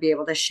was going to be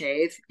able to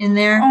shave in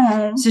there.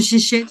 Oh. So she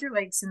shaved her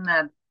legs in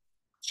the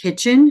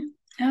kitchen.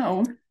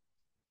 Oh.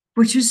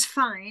 Which was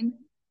fine.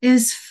 It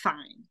was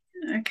fine.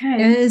 Okay.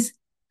 It is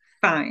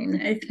fine.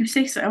 If you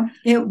say so.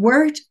 It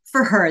worked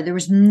for her. There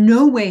was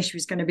no way she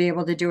was going to be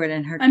able to do it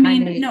in her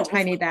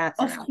tiny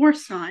bathroom. Of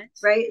course not.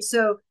 Right?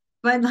 So,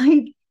 but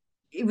like,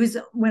 it was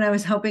when I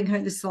was helping her,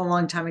 this is a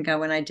long time ago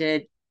when I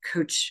did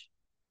coach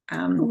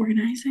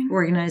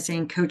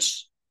organizing,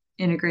 coach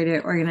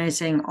integrated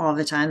organizing all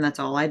the time. That's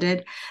all I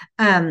did.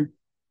 I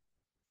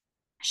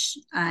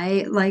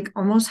like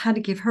almost had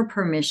to give her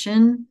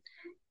permission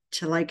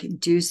to like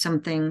do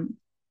something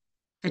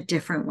a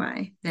different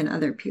way than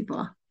other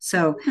people.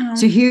 So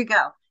here you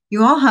go.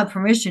 You all have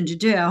permission to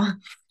do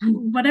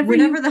whatever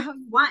the hell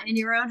you want in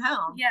your own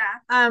home. Yeah.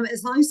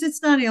 As long as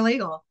it's not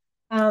illegal.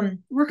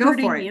 We're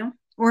hurting you.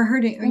 Or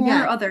hurting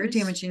or others.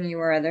 Damaging you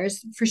or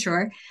others, for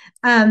sure.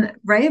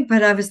 Right.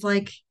 But I was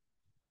like,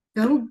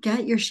 go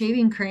get your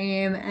shaving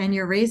cream and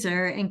your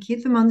razor and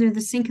keep them under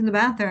the sink in the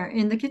bathroom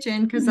in the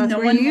kitchen, because that's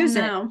where you use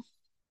it.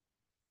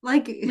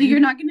 Like you're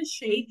not going to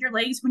shave your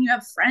legs when you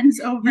have friends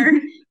over.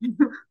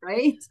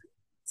 Right.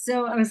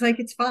 So I was like,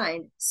 it's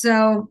fine.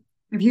 So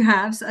if you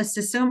have a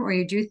system or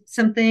you do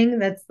something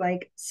that's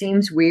like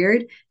seems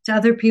weird to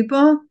other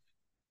people,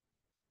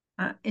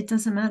 it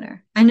doesn't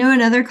matter. I know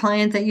another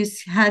client that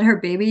had her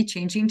baby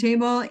changing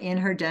table in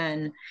her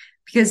den,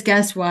 because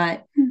guess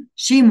what?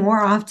 She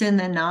more often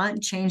than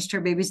not changed her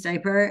baby's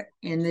diaper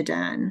in the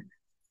den.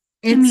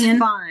 It's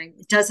fine.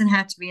 It doesn't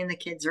have to be in the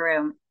kids'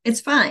 room.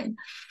 It's fine.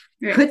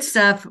 Right. Put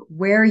stuff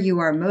where you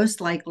are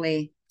most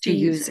likely to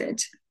use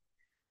it.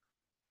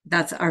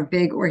 That's our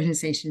big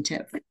organization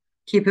tip.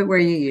 Keep it where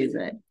you use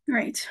it.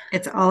 Right.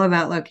 It's all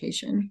about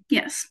location.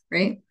 Yes.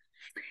 Right?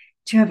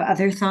 Do you have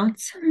other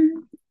thoughts?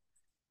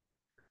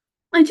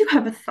 I do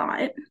have a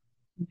thought.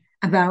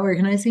 About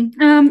organizing?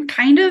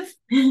 Kind of.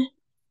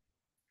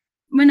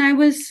 When I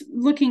was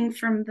looking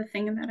from the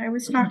thing that I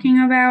was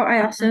talking about,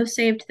 I also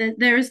saved that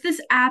there was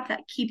this app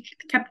that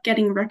kept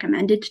getting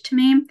recommended to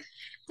me.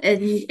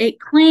 And it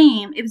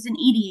claimed it was an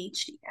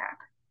ADHD app.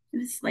 It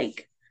was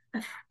like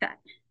that.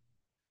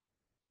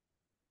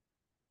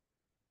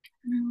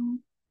 No.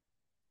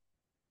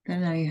 I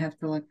know you have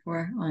to look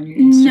for on your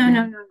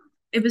Instagram. No.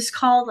 It was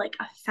called like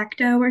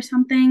Affecto or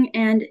something,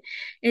 and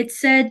it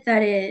said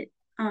that it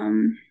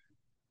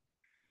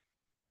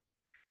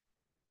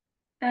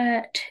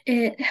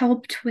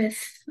helped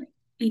with like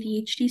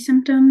ADHD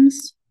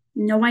symptoms.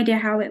 No idea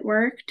how it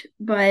worked,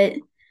 but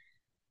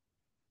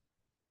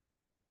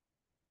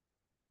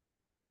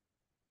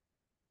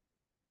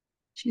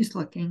she's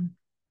looking.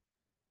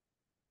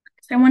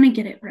 I want to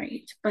get it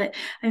right, but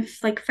I've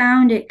like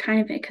found it kind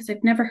of because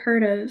I've never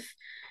heard of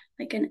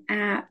like an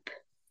app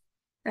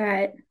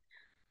that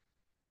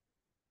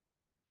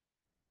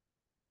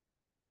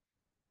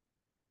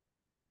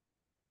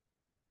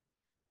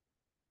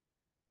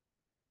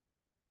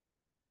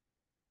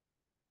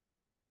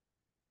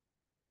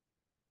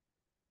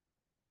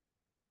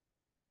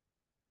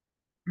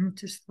I'm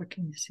just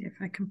looking to see if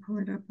I can pull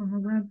it up on the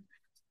web.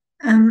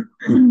 I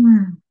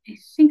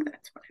think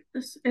that's what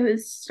it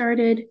was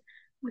started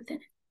with an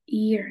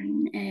E or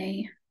an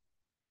A.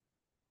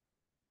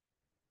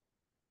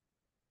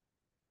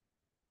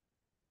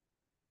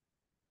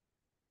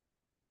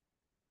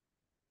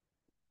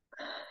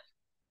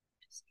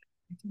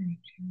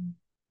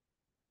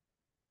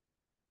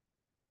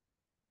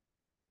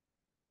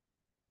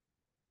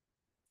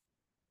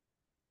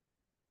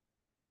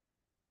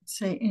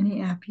 Say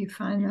any app you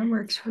find that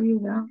works for you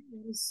though.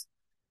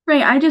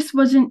 Right. I just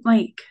wasn't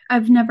like,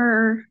 I've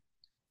never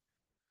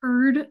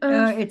heard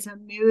of. It's a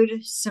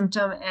mood,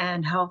 symptom,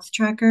 and health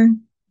tracker.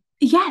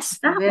 Yes,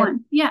 that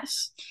one.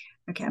 Yes.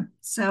 Okay.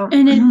 So,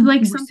 and it's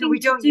like something so we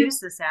don't use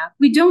this app.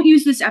 We don't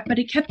use this app, but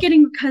it kept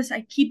getting, because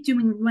I keep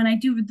doing, when I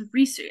do the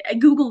research,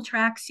 Google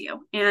tracks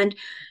you, and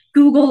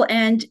Google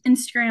and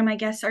Instagram, I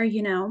guess, are,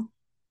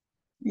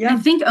 I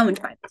think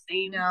owned by the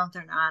same. No,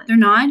 they're not. They're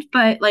not,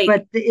 but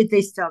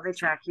they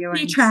track you.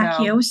 They track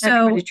you,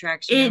 so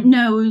tracks you. It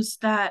knows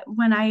that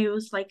when I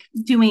was like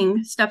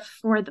doing stuff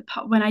for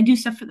when I do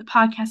stuff for the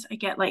podcast, I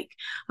get like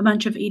a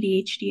bunch of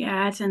ADHD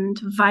ads and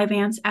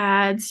Vyvanse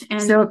ads,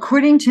 and so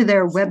according to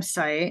their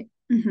website,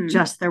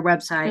 just their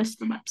website,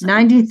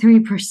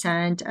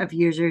 93% of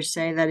users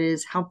say that it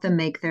has helped them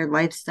make their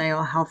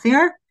lifestyle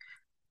healthier.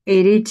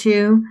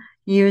 82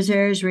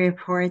 users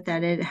report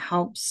that it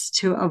helps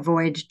to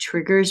avoid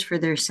triggers for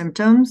their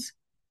symptoms.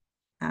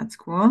 That's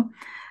cool.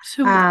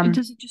 So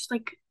does it just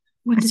like...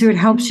 So it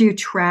helps you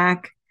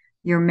track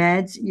your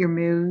meds, your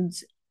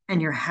moods,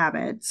 and your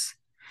habits,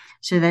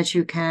 so that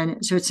you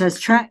can... So it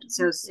says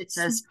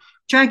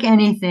track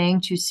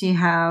anything to see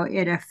how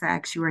it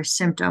affects your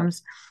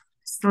symptoms,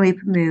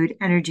 sleep, mood,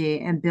 energy,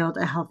 and build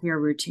a healthier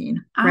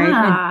routine. Right?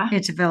 And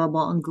it's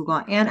available on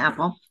Google and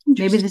Apple.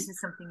 Maybe this is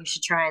something you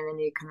should try, and then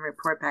you can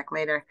report back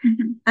later.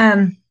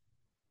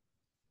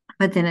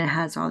 But then it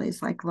has all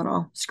these like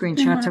little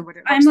screenshots of what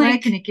it looks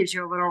like, and it gives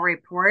you a little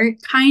report.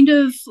 Kind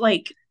of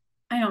like,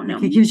 I don't know.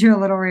 It gives you a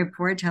little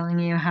report telling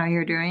you how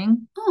you're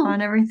doing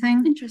on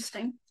everything.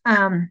 Interesting.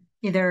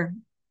 Either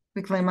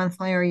weekly,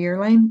 monthly, or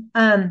yearly.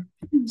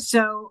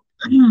 So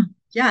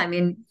yeah, I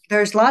mean,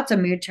 there's lots of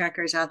mood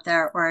trackers out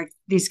there, or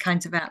these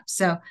kinds of apps.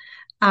 So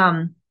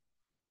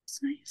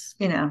it's nice.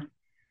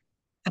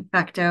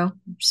 Effecto,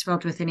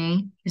 spelled with an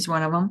E, is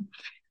one of them.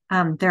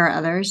 There are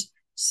others.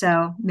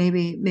 So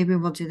maybe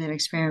we'll do that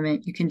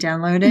experiment. You can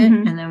download it,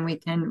 and then we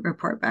can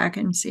report back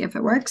and see if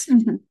it works.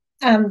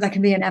 That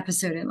can be an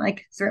episode in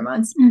like 3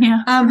 months.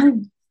 Yeah.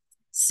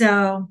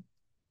 So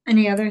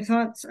any other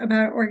thoughts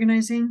about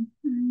organizing?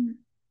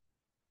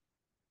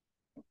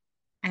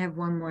 I have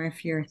one more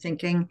if you're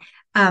thinking.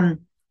 I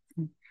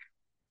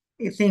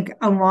think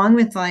along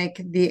with like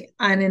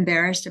I'm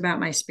embarrassed about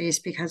my space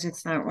because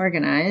it's not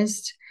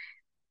organized,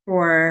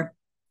 or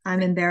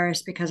I'm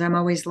embarrassed because I'm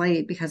always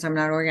late because I'm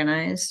not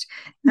organized,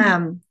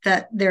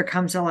 that there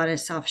comes a lot of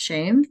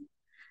self-shame.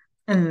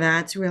 And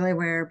that's really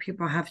where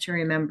people have to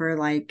remember,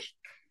 like,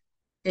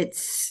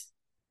 that's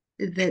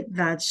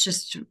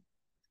just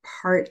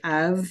part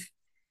of,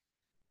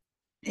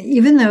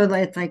 even though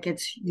like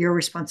it's your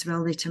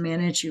responsibility to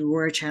manage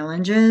your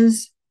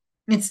challenges,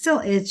 it still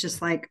is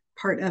just like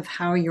part of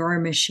how your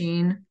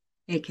machine,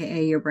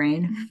 aka your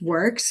brain,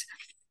 works.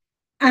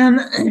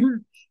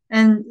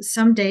 And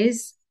some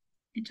days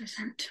it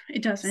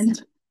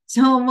doesn't.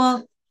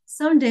 So,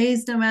 some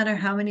days, no matter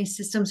how many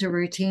systems or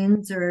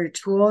routines or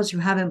tools you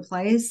have in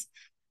place,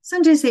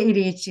 some days the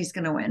ADHD is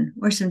going to win,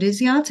 or some days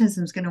the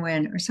autism is going to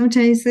win, or some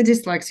days the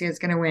dyslexia is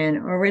going to win,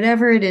 or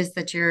whatever it is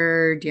that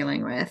you're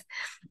dealing with.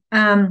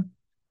 And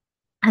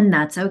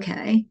that's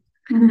okay.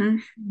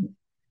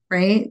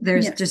 Right?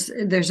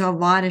 There's a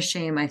lot of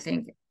shame, I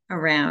think,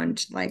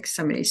 around like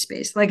somebody's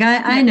space. Like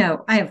I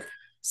know I have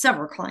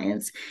several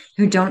clients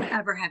who don't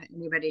ever have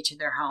anybody to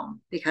their home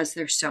because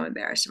they're so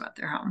embarrassed about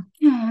their home.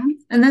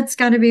 And that's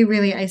got to be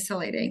really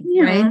isolating,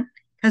 right?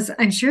 Because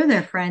I'm sure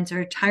their friends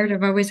are tired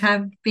of always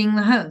being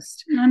the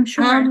host. I'm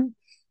sure.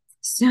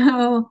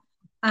 So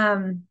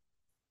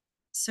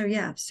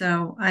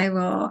I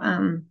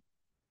will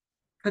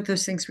put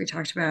those things we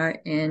talked about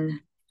in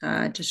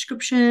the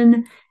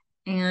description.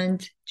 And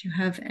do you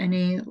have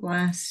any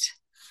last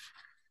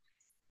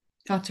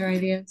thoughts or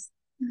ideas?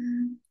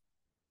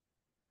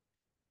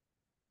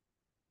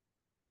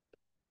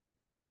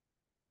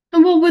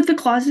 Well, with the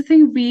closet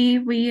thing,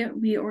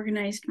 we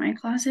organized my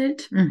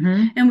closet,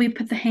 and we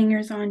put the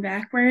hangers on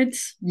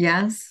backwards.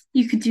 Yes,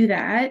 you could do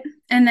that,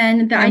 and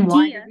then why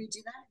did we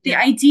do that? The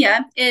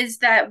idea is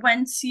that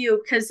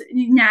because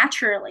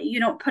naturally you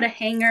don't put a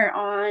hanger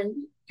on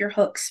your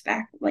hooks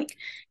back, like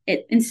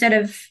it, instead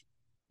of,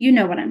 you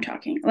know what I'm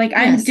talking. Like,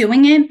 yes. I'm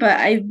doing it, but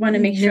I want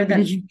to make sure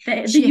that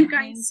you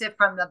guys sit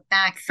from the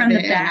back,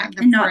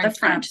 and not the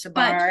front.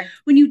 But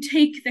when you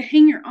take the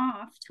hanger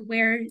off to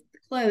wear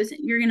clothes,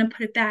 you're going to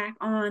put it back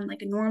on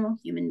like a normal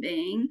human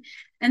being,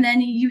 and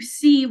then you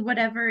see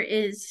whatever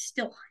is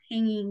still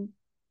hanging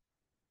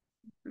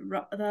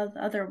the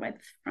other way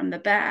from the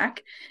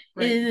back,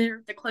 right, is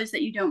the clothes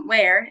that you don't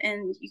wear,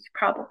 and you could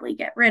probably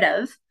get rid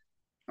of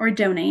or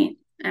donate,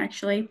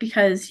 actually,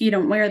 because you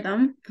don't wear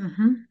them.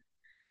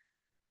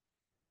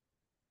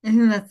 I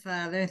think that's the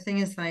other thing,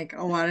 is like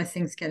a lot of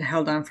things get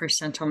held on for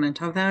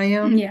sentimental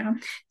value. Yeah.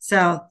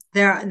 So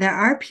there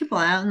are people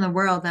out in the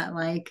world that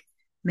like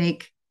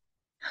make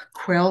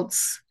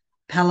quilts,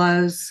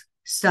 pillows,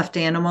 stuffed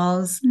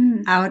animals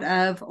out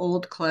of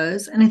old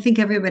clothes. And I think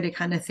everybody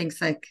kind of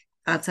thinks like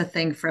that's a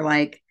thing for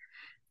like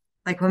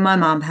when my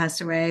mom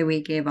passed away,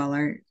 we gave all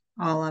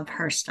of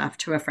her stuff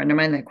to a friend of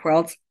mine that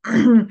quilts.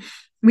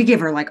 We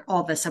gave her like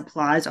all the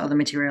supplies, all the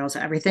materials,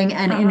 everything.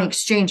 And in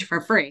exchange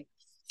for free,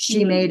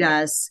 she made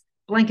us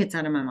blankets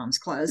out of my mom's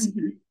clothes.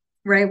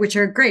 right? Which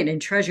are great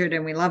and treasured,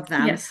 and we love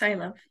them. Yes, I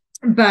love.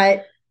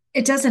 But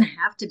it doesn't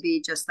have to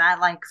be just that.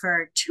 Like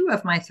for 2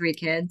 of my 3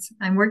 kids,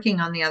 I'm working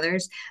on the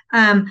others.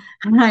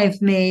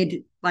 I've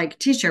made like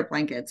t-shirt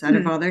blankets out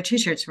of all their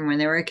t-shirts from when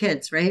they were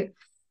kids, right?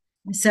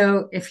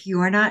 So if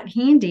you are not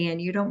handy and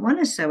you don't want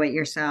to sew it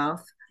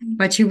yourself,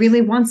 but you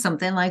really want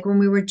something, like when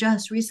we were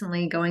just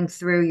recently going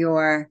through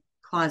your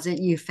closet,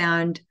 you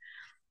found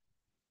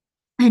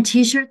a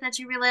t-shirt that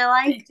you really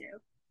liked. I do.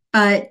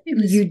 But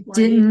you white.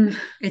 didn't,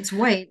 it's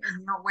white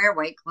and you don't wear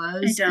white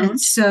clothes. I don't.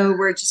 And so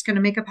we're just going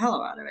to make a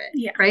pillow out of it.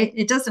 Yeah. Right.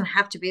 It doesn't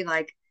have to be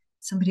like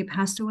somebody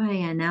passed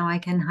away and now I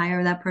can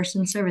hire that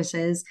person's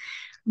services.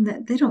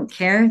 They don't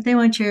care. They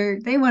want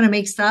to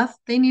make stuff.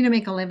 They need to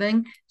make a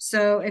living.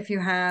 So if you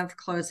have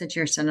clothes that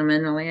you're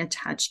sentimentally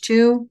attached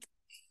to,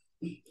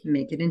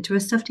 make it into a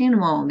stuffed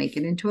animal, make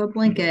it into a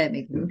blanket,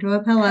 make it into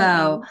a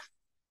pillow.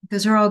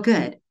 Those are all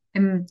good.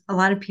 And a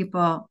lot of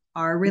people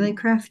are really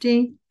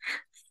crafty.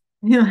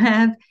 You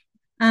have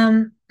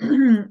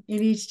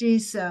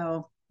ADHD,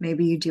 so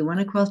maybe you do want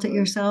to quilt it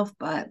yourself,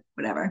 but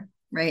whatever,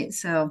 right?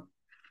 So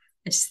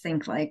I just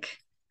think like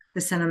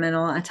the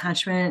sentimental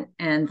attachment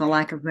and the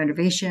lack of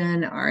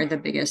motivation are the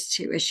biggest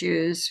 2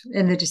 issues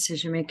in the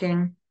decision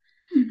making.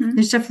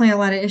 There's definitely a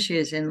lot of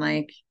issues in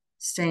like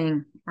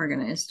staying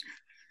organized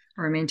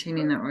or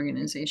maintaining that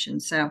organization.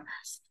 So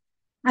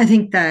I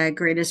think the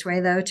greatest way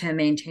though to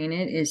maintain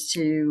it is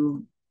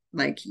to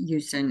like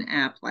use an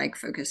app like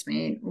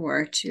FocusMate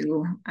or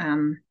to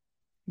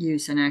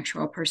use an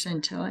actual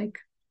person to like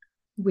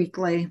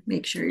weekly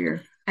make sure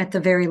you're at the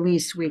very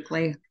least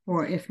weekly,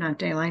 or if not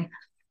daily,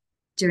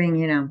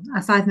 doing a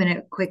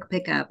 5-minute quick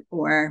pickup,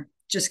 or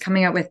just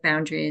coming up with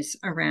boundaries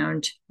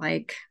around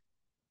like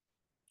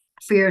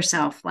for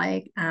yourself.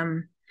 Like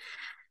I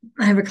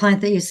have a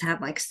client that used to have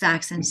like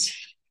stacks, and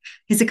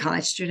he's a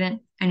college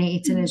student and he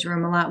eats in his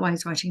room a lot while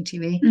he's watching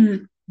TV.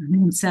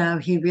 And so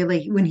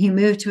when he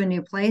moved to a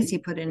new place, he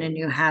put in a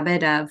new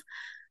habit of,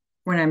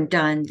 when I'm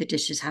done, the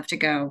dishes have to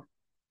go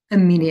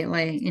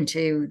immediately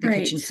into the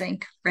kitchen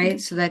sink, right?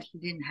 So that he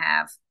didn't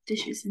have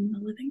dishes in the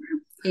living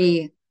room.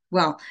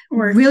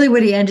 Really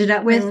what he ended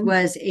up with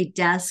was a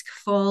desk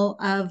full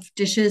of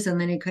dishes, and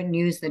then he couldn't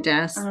use the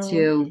desk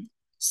to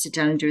sit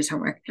down and do his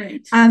homework.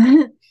 Right.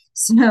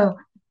 So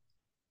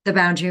the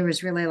boundary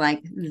was really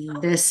like,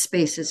 this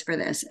space is for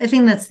this. I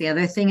think that's the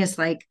other thing is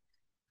like,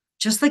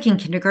 just like in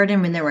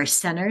kindergarten, when there were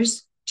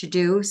centers to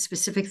do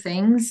specific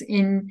things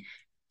in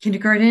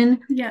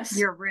kindergarten, yes,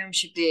 your room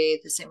should be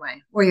the same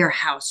way, or your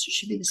house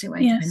should be the same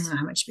way, depending on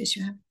how much space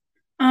you have.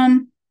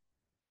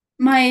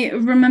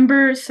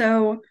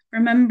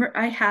 Remember,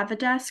 I have a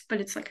desk,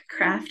 but it's like a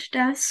craft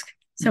desk.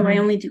 So I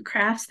only do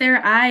crafts there.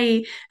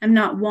 I am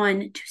not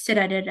one to sit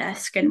at a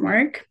desk and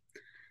work.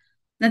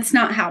 That's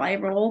not how I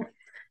roll.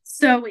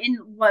 So in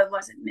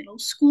middle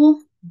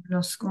school?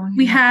 Middle school.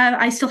 Yeah.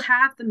 I still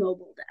have the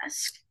mobile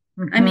desk.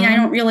 I mean, I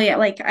don't really I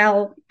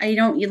don't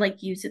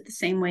use it the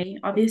same way,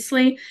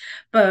 obviously,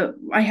 but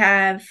I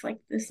have like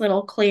this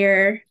little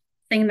clear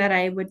thing that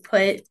I would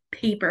put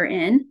paper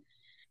in,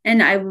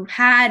 and I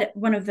had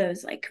one of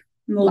those like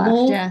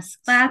mobile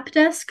lap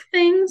desk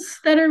things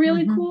that are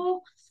really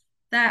cool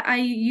that I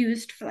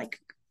used for like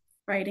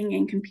writing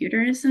and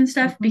computers and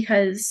stuff,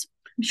 because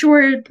I'm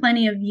sure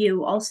plenty of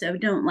you also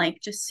don't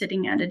like just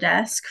sitting at a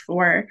desk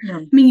I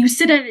mean, you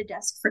sit at a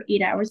desk for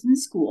 8 hours in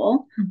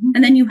school,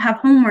 and then you have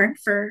homework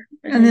for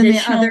an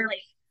additional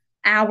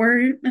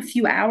a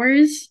few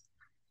hours.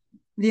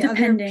 The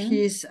other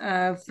piece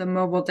of the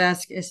mobile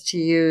desk is to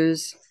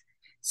use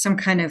some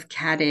kind of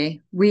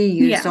caddy. We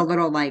used a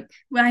little craft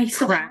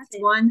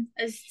one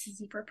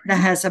that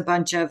has a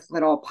bunch of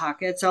little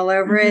pockets all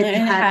over it. It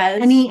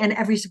had any and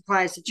every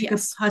supplies that you could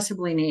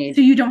possibly need.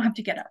 So you don't have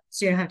to get up.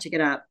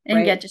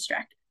 And get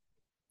distracted.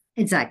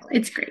 Exactly.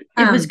 It's great.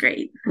 It was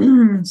great.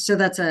 So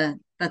that's a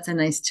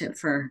nice tip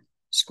for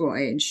school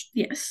age.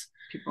 Yes.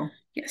 People.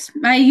 Yes.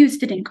 I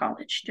used it in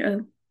college,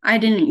 Joe. I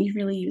didn't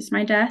really use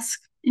my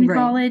desk in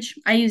college.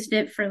 I used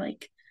it for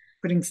like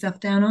putting stuff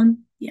down on.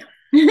 Yeah.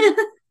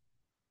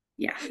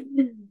 Yeah.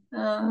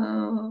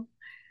 Oh,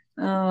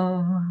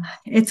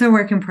 it's a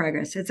work in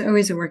progress. It's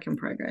always a work in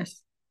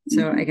progress.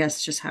 So I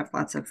guess just have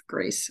lots of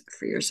grace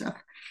for yourself.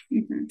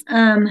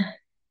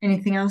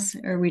 Anything else?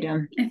 Or are we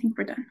done? I think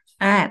we're done.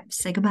 All right.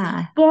 Say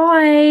goodbye.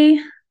 Bye.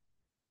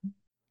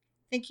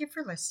 Thank you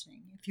for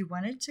listening. If you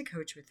wanted to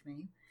coach with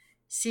me,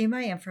 see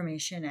my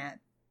information at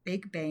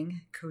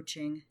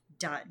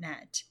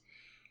bigbangcoaching.net.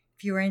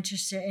 If you are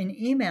interested in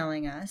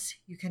emailing us,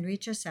 you can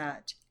reach us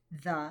at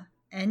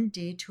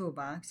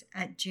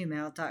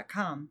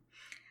thenDtoolbox@gmail.com.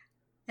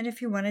 And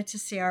if you wanted to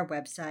see our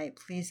website,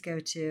 please go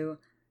to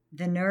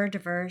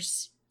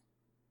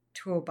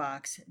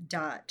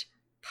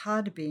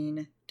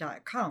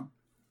theneurodiversetoolbox.podbean.com.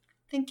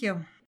 Thank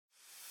you.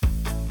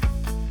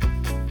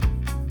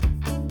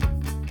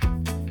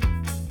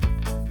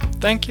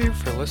 Thank you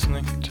for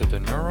listening to the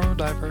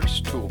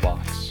Neurodiverse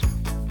Toolbox.